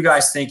 But what do you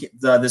guys think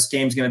this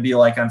game's going to be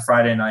like on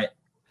Friday night?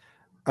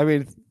 I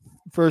mean,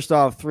 first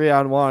off,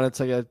 3-on-1. It's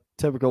like a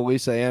typical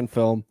Lisa Ann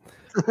film.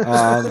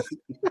 Well,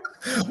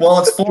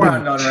 it's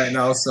 4-on-none right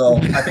now, so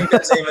I think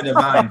that's even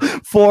divine.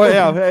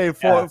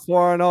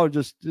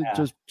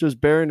 4-0.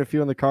 Just burying a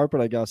few on the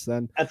carpet, I guess.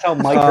 Then that's how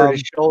Mike hurt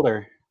his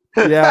shoulder.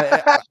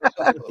 Yeah.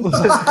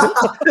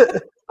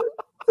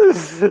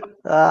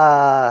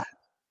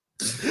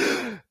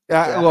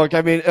 Look,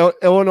 I mean,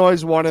 Illinois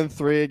is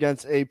 1-3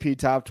 against AP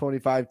top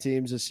 25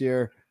 teams this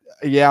year.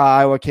 Yeah,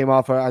 Iowa came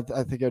off, I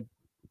think, a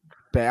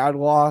bad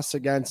loss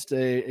against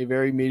a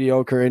very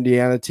mediocre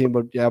Indiana team.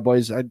 But yeah,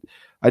 boys,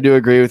 I do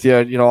agree with you.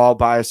 You know, all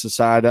bias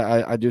aside,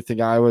 I do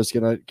think Iowa's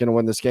gonna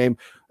win this game.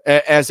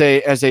 As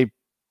a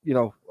you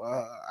know,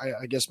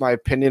 I guess my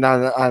opinion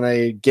on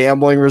a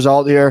gambling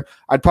result here,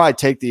 I'd probably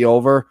take the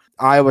over.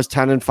 Iowa's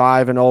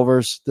 10-5 in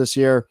overs this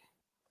year.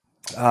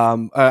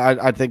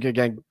 I think,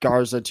 again,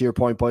 Garza, to your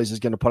point, boys, is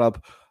going to put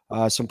up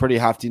some pretty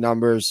hefty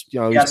numbers.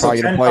 You know, he's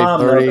probably going to play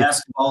 30. The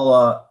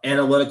basketball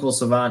analytical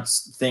savant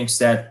thinks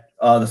that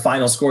the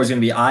final score is going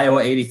to be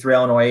Iowa 83,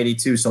 Illinois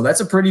 82. So that's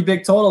a pretty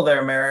big total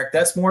there, Merrick.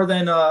 That's more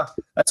than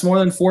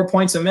 4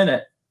 points a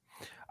minute.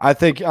 I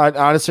think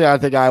honestly,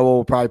 Iowa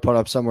will probably put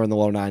up somewhere in the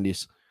low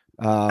 90s.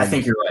 I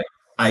think you're right.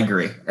 I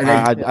agree. And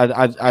I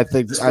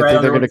think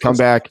they're going to come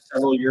back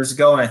several years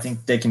ago, and I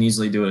think they can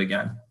easily do it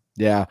again.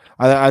 Yeah,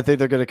 I think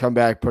they're going to come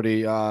back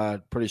pretty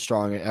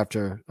strong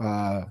after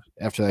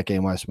that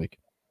game last week,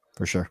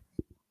 for sure.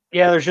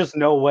 Yeah, there's just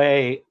no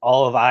way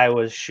all of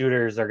Iowa's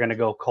shooters are going to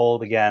go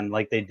cold again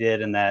like they did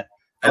in that.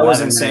 That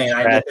was insane.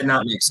 That did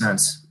not make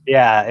sense.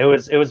 Yeah, it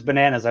was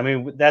bananas. I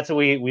mean, that's what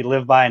we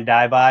live by and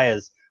die by,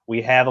 is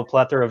we have a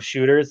plethora of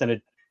shooters, and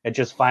it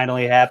just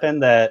finally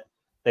happened that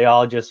they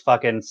all just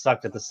fucking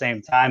sucked at the same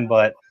time.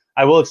 But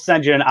I will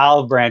extend you an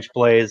olive branch,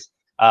 Blaze.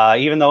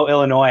 Even though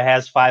Illinois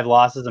has 5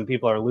 losses and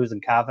people are losing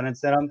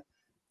confidence in them,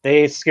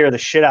 they scare the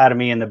shit out of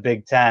me in the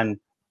Big Ten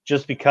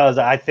just because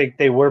I think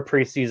they were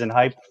preseason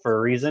hyped for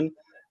a reason.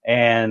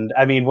 And,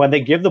 I mean, when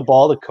they give the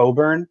ball to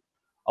Coburn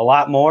a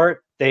lot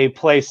more, they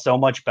play so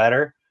much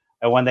better.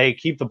 And when they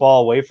keep the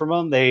ball away from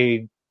them,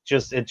 it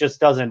just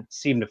doesn't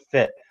seem to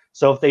fit.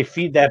 So if they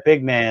feed that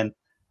big man,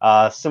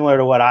 similar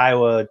to what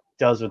Iowa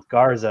does with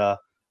Garza,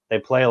 they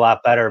play a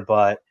lot better.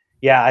 But,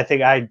 yeah, I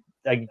think I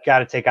got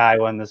to take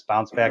Iowa in this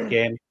bounce back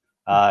game.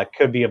 It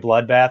could be a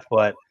bloodbath,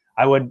 but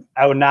I would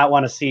not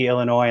want to see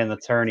Illinois in the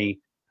tourney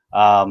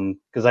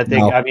because I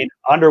think I mean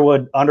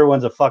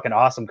Underwood's a fucking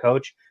awesome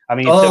coach. I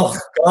mean, no.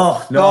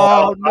 All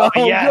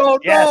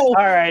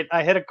right,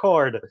 I hit a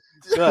chord.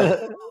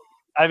 Good.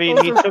 I mean,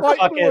 he took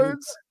fucking.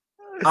 Words.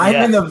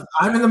 I'm in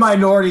the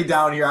minority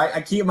down here. I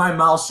keep my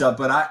mouth shut,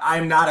 but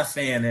I'm not a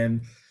fan.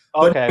 And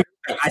okay,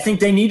 I think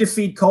they need to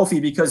feed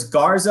Kofi because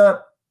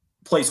Garza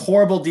plays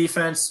horrible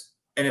defense.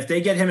 And if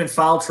they get him in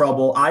foul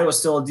trouble, Iowa's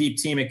still a deep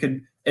team.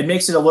 It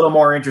makes it a little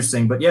more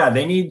interesting. But yeah,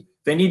 they need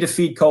to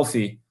feed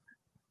Kofi.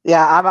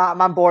 Yeah,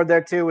 I'm on board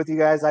there too with you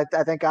guys. I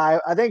think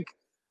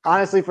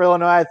honestly for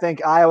Illinois, I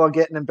think Iowa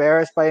getting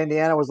embarrassed by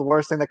Indiana was the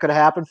worst thing that could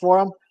have happened for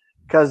them.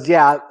 Because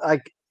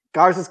like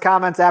Garza's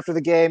comments after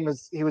the game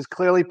he was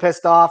clearly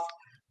pissed off.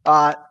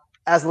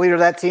 As the leader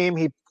of that team,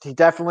 he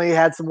definitely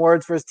had some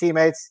words for his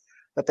teammates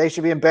that they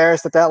should be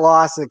embarrassed at that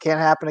loss. It can't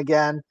happen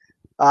again.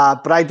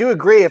 But I do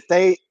agree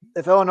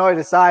if Illinois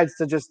decides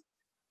to just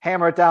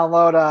hammer it down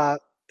low to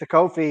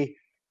Kofi,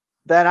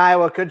 then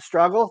Iowa could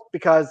struggle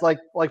because, like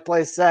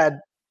Blaze said,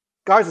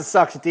 Garza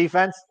sucks at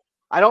defense.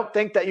 I don't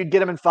think that you'd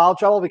get him in foul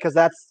trouble because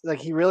that's like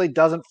he really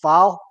doesn't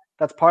foul.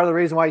 That's part of the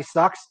reason why he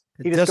sucks.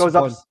 He just goes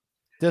up.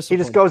 He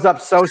just goes up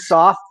so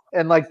soft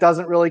and like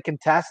doesn't really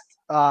contest.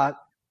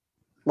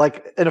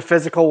 like in a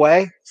physical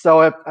way.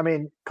 So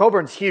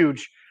Coburn's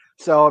huge.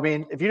 So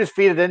if you just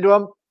feed it into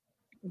him,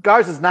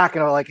 Garza's not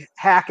going to like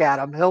hack at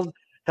him.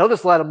 He'll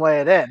just let him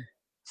lay it in.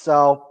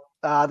 So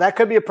that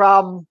could be a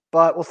problem,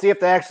 but we'll see if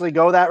they actually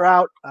go that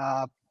route.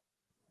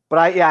 But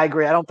I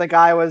agree. I don't think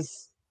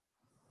Iowa's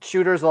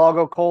shooters will all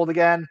go cold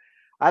again.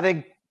 I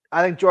think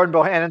Jordan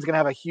Bohannon's going to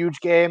have a huge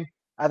game.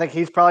 I think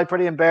he's probably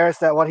pretty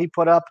embarrassed at what he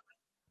put up.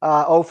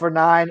 0 for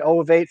 9, 0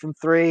 of 8 from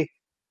 3.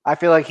 I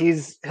feel like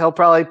he'll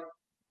probably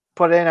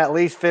put in at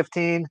least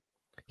 15.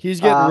 He's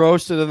getting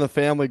roasted in the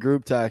family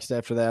group text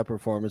after that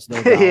performance.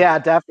 No doubt. Yeah,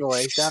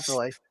 definitely.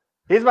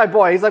 He's my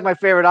boy. He's like my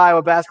favorite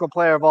Iowa basketball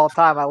player of all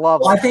time. I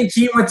love him. I think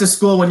he went to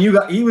school when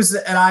he was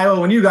at Iowa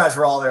when you guys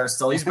were all there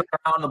still. He's been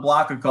around the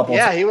block a couple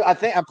times.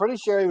 Yeah, I'm pretty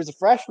sure he was a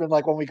freshman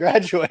like when we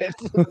graduated.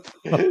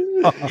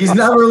 He's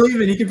never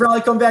leaving. He could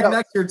probably come back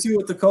next year too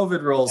with the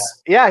COVID rules.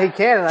 Yeah, he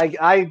can.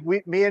 And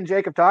me and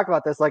Jacob talked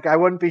about this. Like I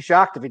wouldn't be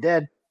shocked if he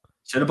did.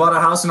 Should have bought a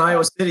house in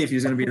Iowa City if he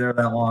was going to be there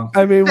that long.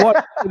 I mean,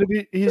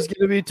 he's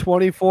going to be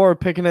 24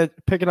 picking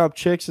up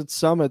chicks at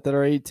Summit that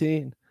are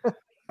 18.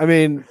 I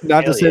mean,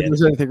 not to say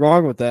there's anything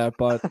wrong with that,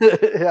 but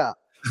yeah.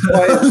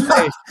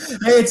 Hey,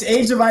 it's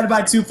age divided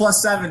by 2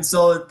 plus 7,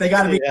 so they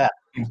got to be. Yeah,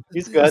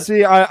 he's good.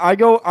 See, I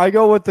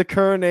go with the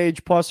current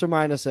age plus or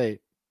minus 8.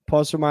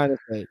 Plus or minus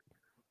 8.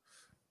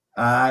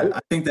 I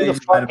think they age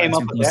divided by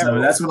 2 plus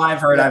 7. That's what I've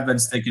heard. I've been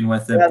sticking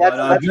with it. Yeah,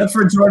 but good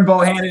for Jordan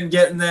Bohannon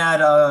getting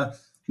that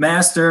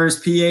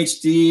master's,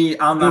 PhD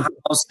on the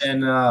house,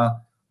 and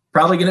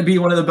probably going to be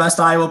one of the best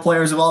Iowa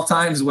players of all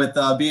times with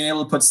being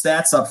able to put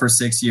stats up for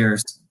 6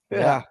 years.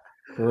 Yeah,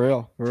 for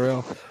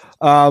real.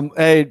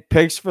 Hey,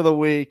 picks for the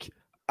week.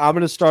 I'm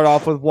going to start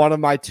off with one of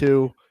my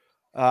two.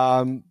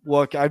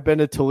 Look, I've been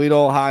to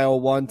Toledo, Ohio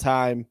one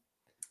time.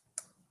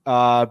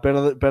 Been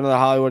to the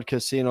Hollywood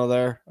Casino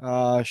there.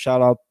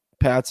 Shout out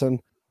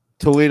Patson.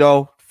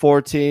 Toledo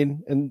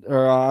 13 and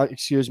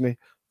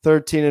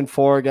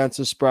 4 against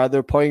the spread.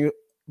 They're playing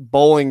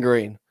Bowling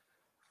Green.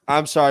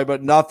 I'm sorry,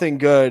 but nothing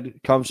good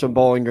comes from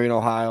Bowling Green,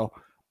 Ohio.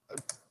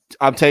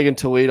 I'm taking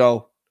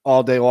Toledo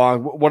all day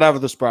long, whatever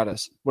the spread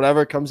is,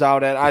 whatever it comes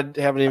out at. I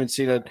haven't even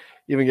seen it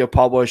even get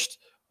published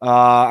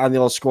on the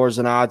old scores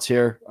and odds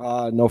here.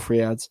 No free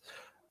ads,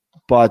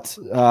 but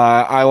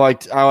I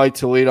like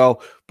Toledo.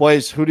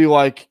 Blaze, who do you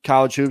like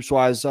college hoops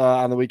wise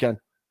on the weekend?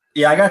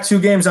 Yeah, I got 2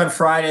 games on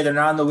Friday. They're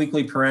not on the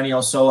weekly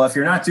perennial. So if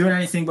you're not doing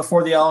anything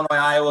before the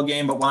Illinois-Iowa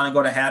game but want to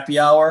go to happy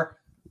hour,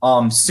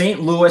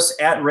 St. Louis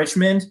at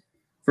Richmond,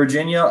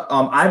 Virginia.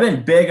 I've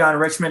been big on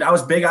Richmond. I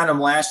was big on them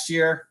last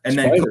year, and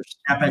then COVID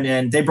happened,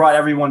 and they brought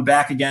everyone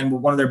back again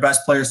with one of their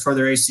best players for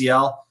their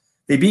ACL.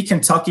 They beat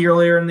Kentucky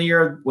earlier in the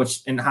year,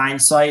 which in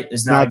hindsight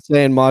is not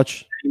saying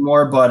much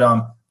anymore. But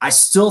I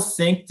still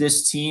think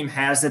this team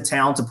has the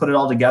talent to put it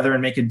all together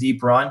and make a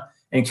deep run.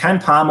 And Ken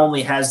Pom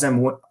only has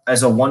them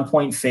as a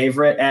 1-point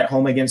favorite at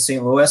home against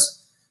St.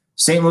 Louis.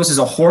 St. Louis is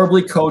a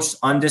horribly coached,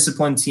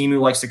 undisciplined team who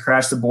likes to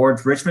crash the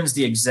boards. Richmond's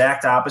the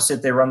exact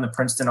opposite. They run the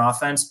Princeton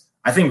offense.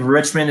 I think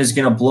Richmond is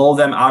going to blow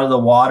them out of the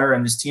water,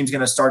 and this team's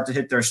going to start to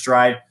hit their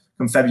stride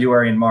from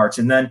February and March.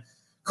 And then,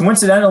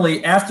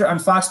 coincidentally, after on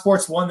Fox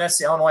Sports 1, that's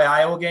the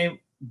Illinois-Iowa game,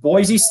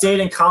 Boise State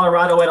and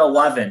Colorado at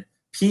 11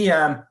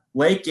 p.m.,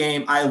 late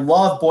game. I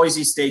love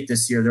Boise State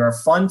this year. They're a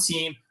fun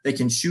team. They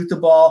can shoot the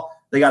ball.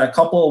 They got a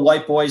couple of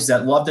white boys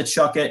that love to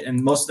chuck it,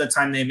 and most of the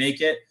time they make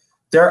it.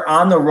 They're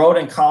on the road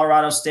in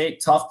Colorado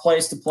State. Tough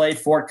place to play,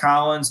 Fort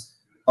Collins.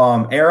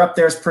 Air up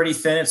there is pretty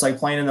thin. It's like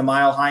playing in the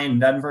Mile High in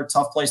Denver.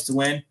 Tough place to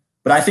win.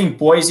 But I think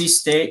Boise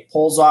State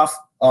pulls off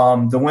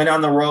the win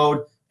on the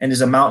road and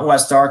is a Mountain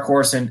West dark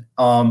horse and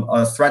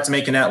a threat to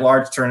make an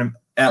at-large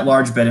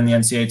bid in the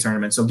NCAA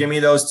tournament. So give me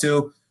those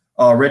two,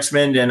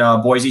 Richmond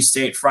and Boise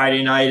State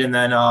Friday night. And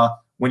then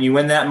when you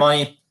win that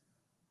money,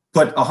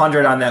 put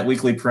 100 on that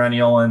weekly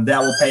perennial, and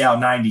that will pay out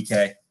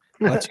 $90K.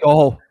 Let's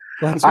go.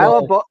 I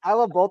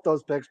love both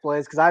those picks,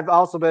 Blaze, because I've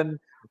also been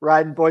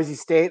riding Boise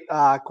State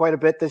quite a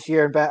bit this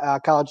year in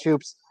college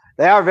hoops.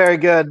 They are very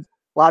good.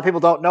 A lot of people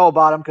don't know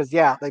about them because,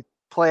 they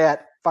play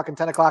at fucking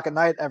 10 o'clock at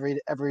night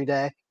every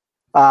day.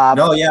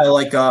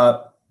 Like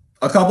a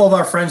couple of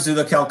our friends do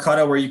the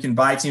Calcutta where you can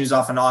buy teams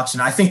off an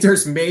auction. I think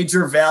there's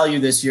major value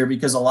this year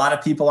because a lot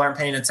of people aren't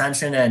paying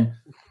attention, and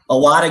a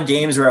lot of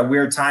games are at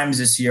weird times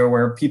this year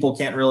where people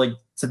can't really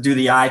do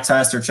the eye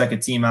test or check a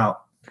team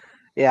out.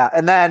 Yeah,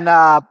 and then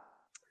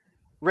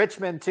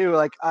Richmond too.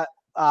 Like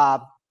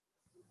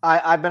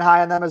I've been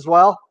high on them as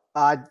well.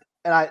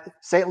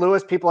 St.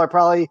 Louis people are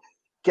probably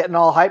getting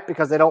all hyped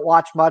because they don't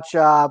watch much.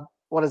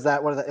 What is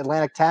that? What is it?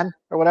 Atlantic 10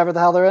 or whatever the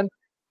hell they're in.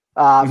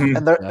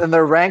 And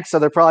they're ranked, so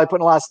they're probably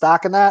putting a lot of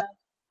stock in that.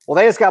 Well,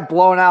 they just got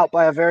blown out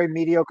by a very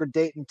mediocre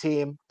Dayton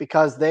team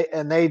because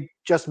they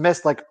just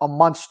missed like a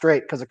month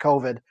straight because of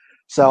COVID.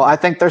 So I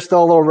think they're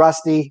still a little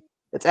rusty.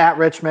 It's at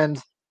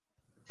Richmond.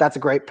 That's a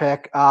great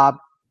pick.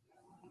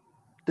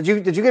 Did you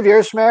give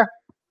yours, Schmear?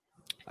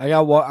 I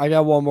got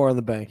one more in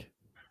the bank.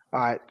 All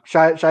right.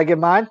 Should I give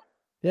mine?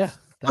 Yeah.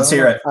 Let's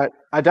hear it. All right.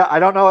 I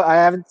don't know. I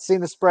haven't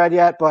seen the spread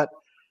yet, but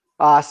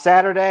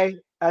Saturday,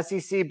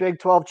 SEC Big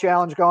 12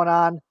 Challenge going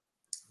on.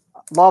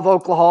 Love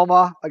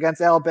Oklahoma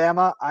against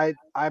Alabama.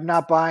 I'm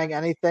not buying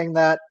anything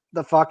that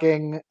the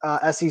fucking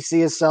SEC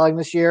is selling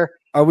this year.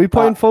 Are we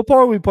playing football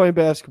or are we playing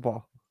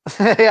basketball?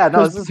 Yeah,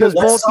 no, this is because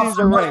Let's both talk teams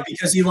for are Mike ranked.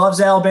 because he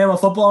loves Alabama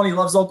football and he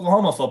loves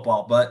Oklahoma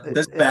football. But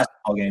this is a Yeah.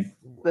 basketball game.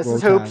 This Roll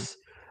is hoops.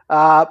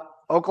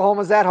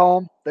 Oklahoma's at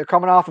home. They're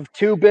coming off of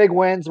 2 big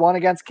wins, one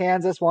against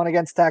Kansas, one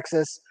against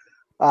Texas.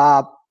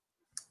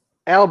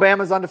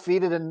 Alabama's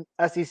undefeated in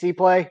SEC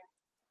play.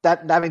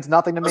 That means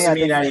nothing to me. Doesn't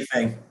mean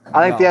anything.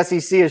 I think the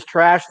SEC is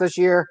trash this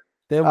year.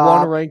 They have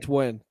one ranked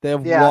win. They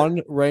have yeah.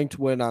 one ranked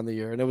win on the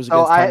year, and it was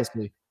So against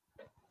Tennessee.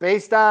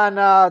 Based on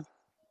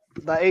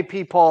the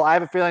AP poll, I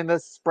have a feeling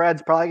this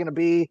spread's probably going to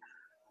be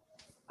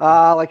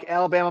like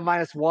Alabama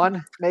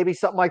 -1, maybe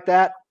something like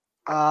that.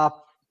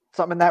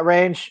 Something in that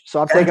range.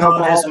 So I'm taking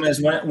Oklahoma.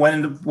 Is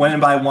winning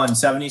by 1,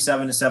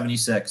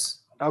 77-76.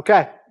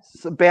 Okay.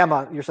 So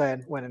Bama, you're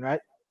saying winning, right?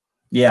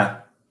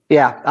 Yeah.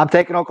 Yeah, I'm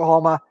taking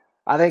Oklahoma.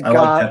 I think I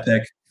like that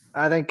pick.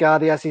 I think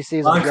the SEC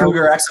is Ron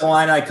Kruger,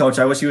 ex-Illini coach.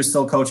 I wish he was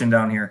still coaching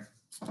down here.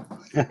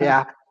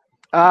 Yeah.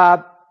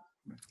 And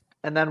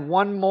then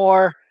one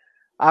more.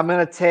 I'm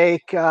going to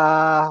take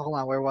hold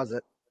on, where was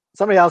it?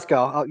 Somebody else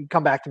go. You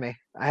come back to me.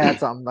 I had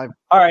something.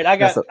 All right,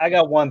 I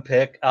got one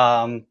pick.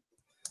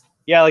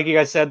 Yeah, like you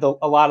guys said,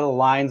 a lot of the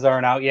lines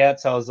aren't out yet.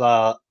 So I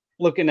was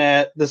looking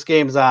at this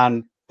game's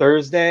on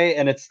Thursday,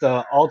 and it's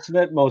the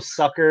ultimate most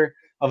sucker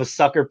of a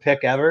sucker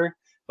pick ever,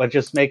 but it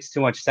just makes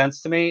too much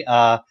sense to me.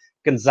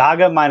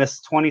 Gonzaga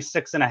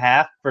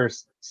 -26.5 for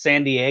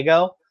San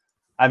Diego.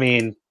 I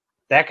mean,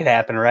 that could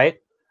happen,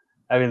 right?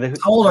 I mean,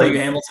 how old are you,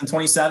 Hamilton?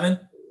 27?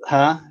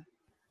 Huh?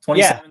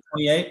 27,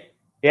 yeah. 28?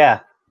 Yeah.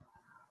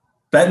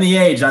 Betting the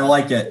age. I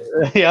like it.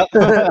 Yep.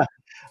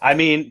 I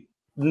mean,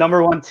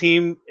 #1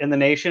 team in the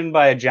nation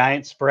by a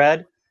giant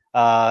spread.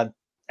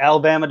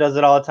 Alabama does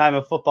it all the time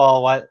in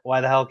football.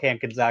 Why the hell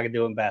can't Gonzaga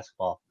do it in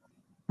basketball?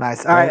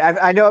 Nice. All right.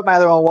 I know what my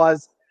other one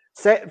was.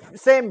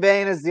 Same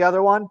vein as the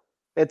other one.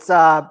 It's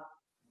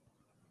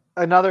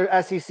another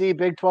SEC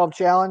Big 12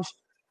 challenge.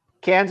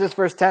 Kansas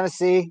versus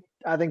Tennessee.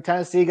 I think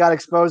Tennessee got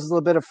exposed as a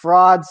little bit of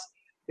frauds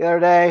the other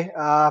day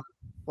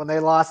when they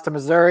lost to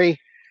Missouri.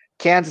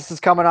 Kansas is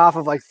coming off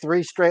of like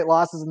 3 straight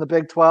losses in the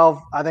Big 12.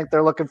 I think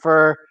they're looking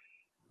for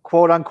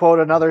quote unquote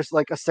another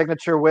like a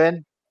signature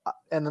win,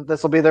 and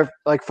this will be their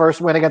like first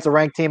win against a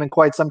ranked team in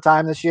quite some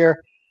time this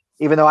year.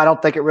 Even though I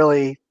don't think it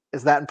really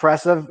is that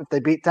impressive if they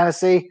beat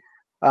Tennessee,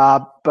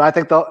 but I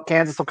think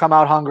Kansas will come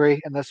out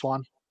hungry in this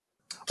one.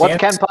 What's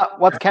Ken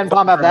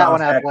Palm have that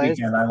one at, Blaze?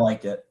 I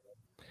like it.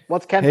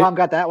 What's Ken Palm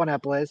got that one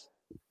at, Blaze?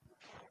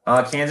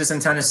 Kansas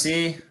and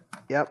Tennessee.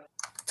 Yep.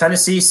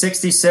 Tennessee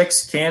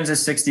 66,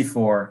 Kansas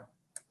 64.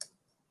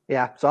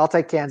 Yeah, so I'll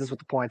take Kansas with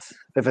the points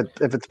if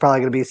it's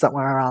probably going to be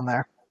somewhere around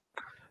there.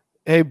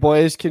 Hey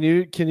boys, can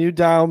you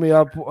dial me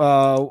up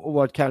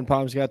what Ken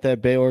Palm's got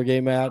that Baylor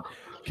game at?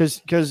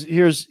 Because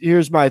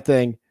here's my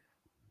thing.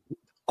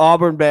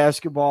 Auburn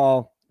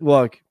basketball.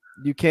 Look,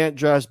 you can't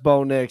dress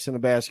Bo Nix in a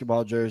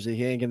basketball jersey.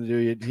 He ain't gonna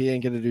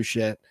do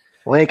shit.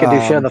 Well, he ain't gonna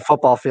do shit on the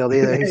football field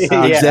either.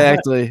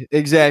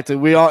 Exactly.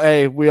 We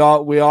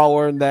all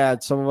learned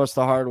that. Some of us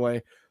the hard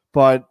way.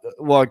 But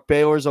look,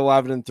 Baylor's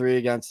 11-3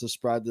 against the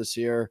spread this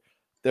year.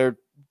 They're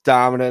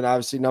dominant.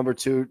 Obviously, number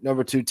two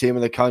team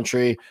in the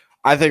country.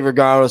 I think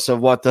regardless of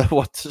what the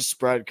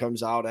spread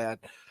comes out at,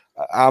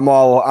 I'm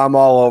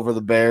all over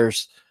the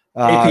Bears.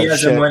 AP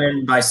has them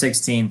winning by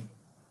 16.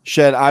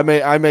 Shit, I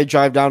may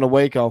drive down to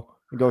Waco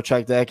and go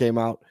check that game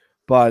out.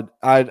 But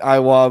I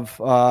love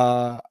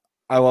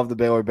the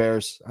Baylor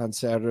Bears on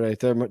Saturday.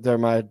 They're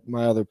my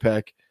other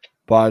pick.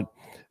 But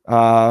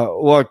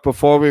look,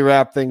 before we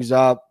wrap things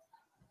up,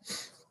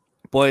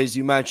 Blaze,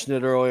 you mentioned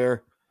it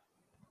earlier.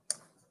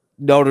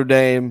 Notre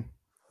Dame,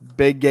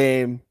 big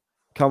game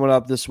coming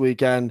up this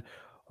weekend.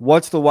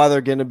 What's the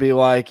weather going to be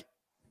like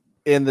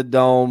in the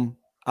dome,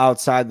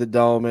 outside the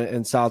dome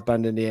in South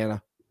Bend,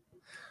 Indiana?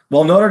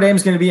 Well, Notre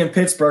Dame's going to be in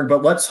Pittsburgh,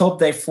 but let's hope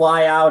they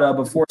fly out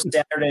before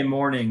Saturday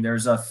morning.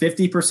 There's a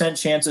 50%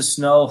 chance of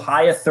snow,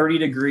 high of 30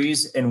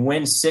 degrees, and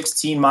wind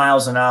 16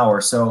 miles an hour.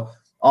 So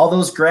all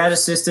those grad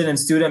assistant and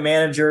student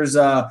managers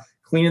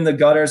cleaning the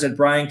gutters at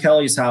Brian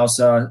Kelly's house,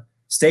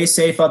 stay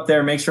safe up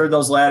there. Make sure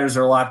those ladders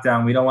are locked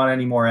down. We don't want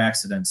any more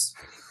accidents.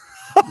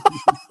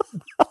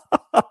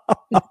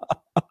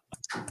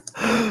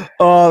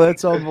 Oh,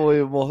 that's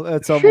unbelievable.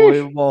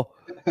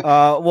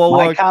 Well,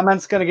 my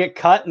comment's going to get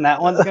cut and that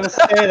one's going to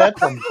stay. That's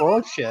some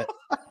bullshit.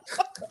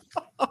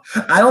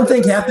 I don't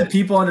think half the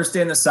people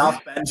understand the South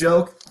Bend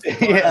joke.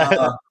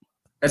 Yeah.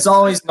 It's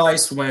always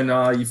nice when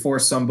you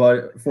force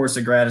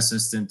a grad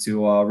assistant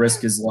to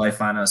risk his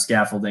life on a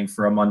scaffolding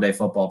for a Monday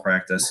football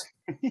practice.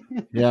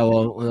 Yeah,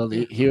 well,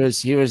 he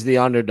was the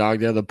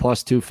underdog there. The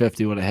plus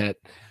 250 would have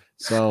hit.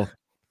 So,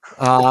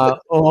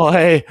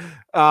 hey,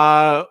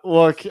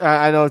 look,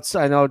 I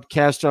know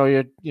Castro,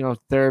 you're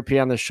therapy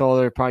on the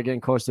shoulder, probably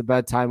getting close to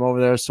bedtime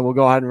over there. So we'll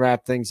go ahead and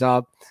wrap things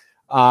up.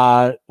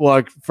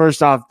 Look,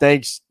 first off,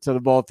 thanks to the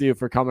both of you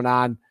for coming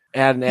on.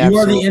 You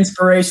are the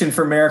inspiration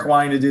for Merrick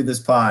wanting to do this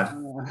pod.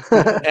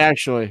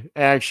 Actually,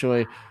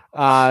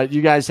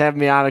 You guys have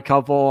me on a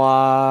couple,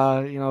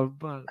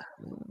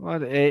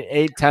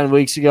 10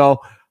 weeks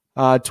ago,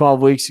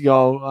 12 weeks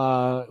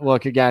ago.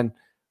 Look, again,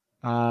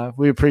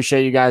 we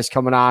appreciate you guys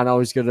coming on.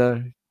 Always good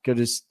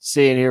to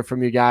see and hear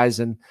from you guys.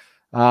 And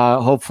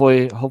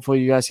hopefully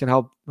you guys can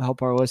help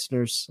our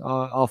listeners,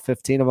 all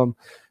 15 of them,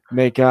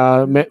 make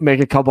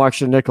a couple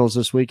extra nickels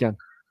this weekend.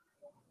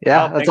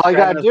 Yeah, that's all you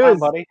got to do is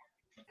buddy.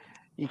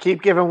 You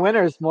keep giving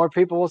winners, more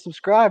people will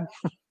subscribe.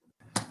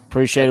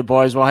 Appreciate it,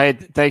 boys. Well, hey,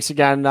 thanks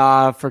again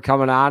for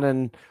coming on,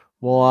 and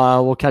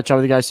we'll catch up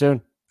with you guys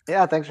soon.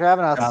 Yeah, thanks for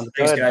having us.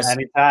 Thanks, guys.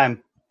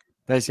 Anytime.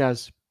 Thanks,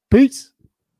 guys. Peace.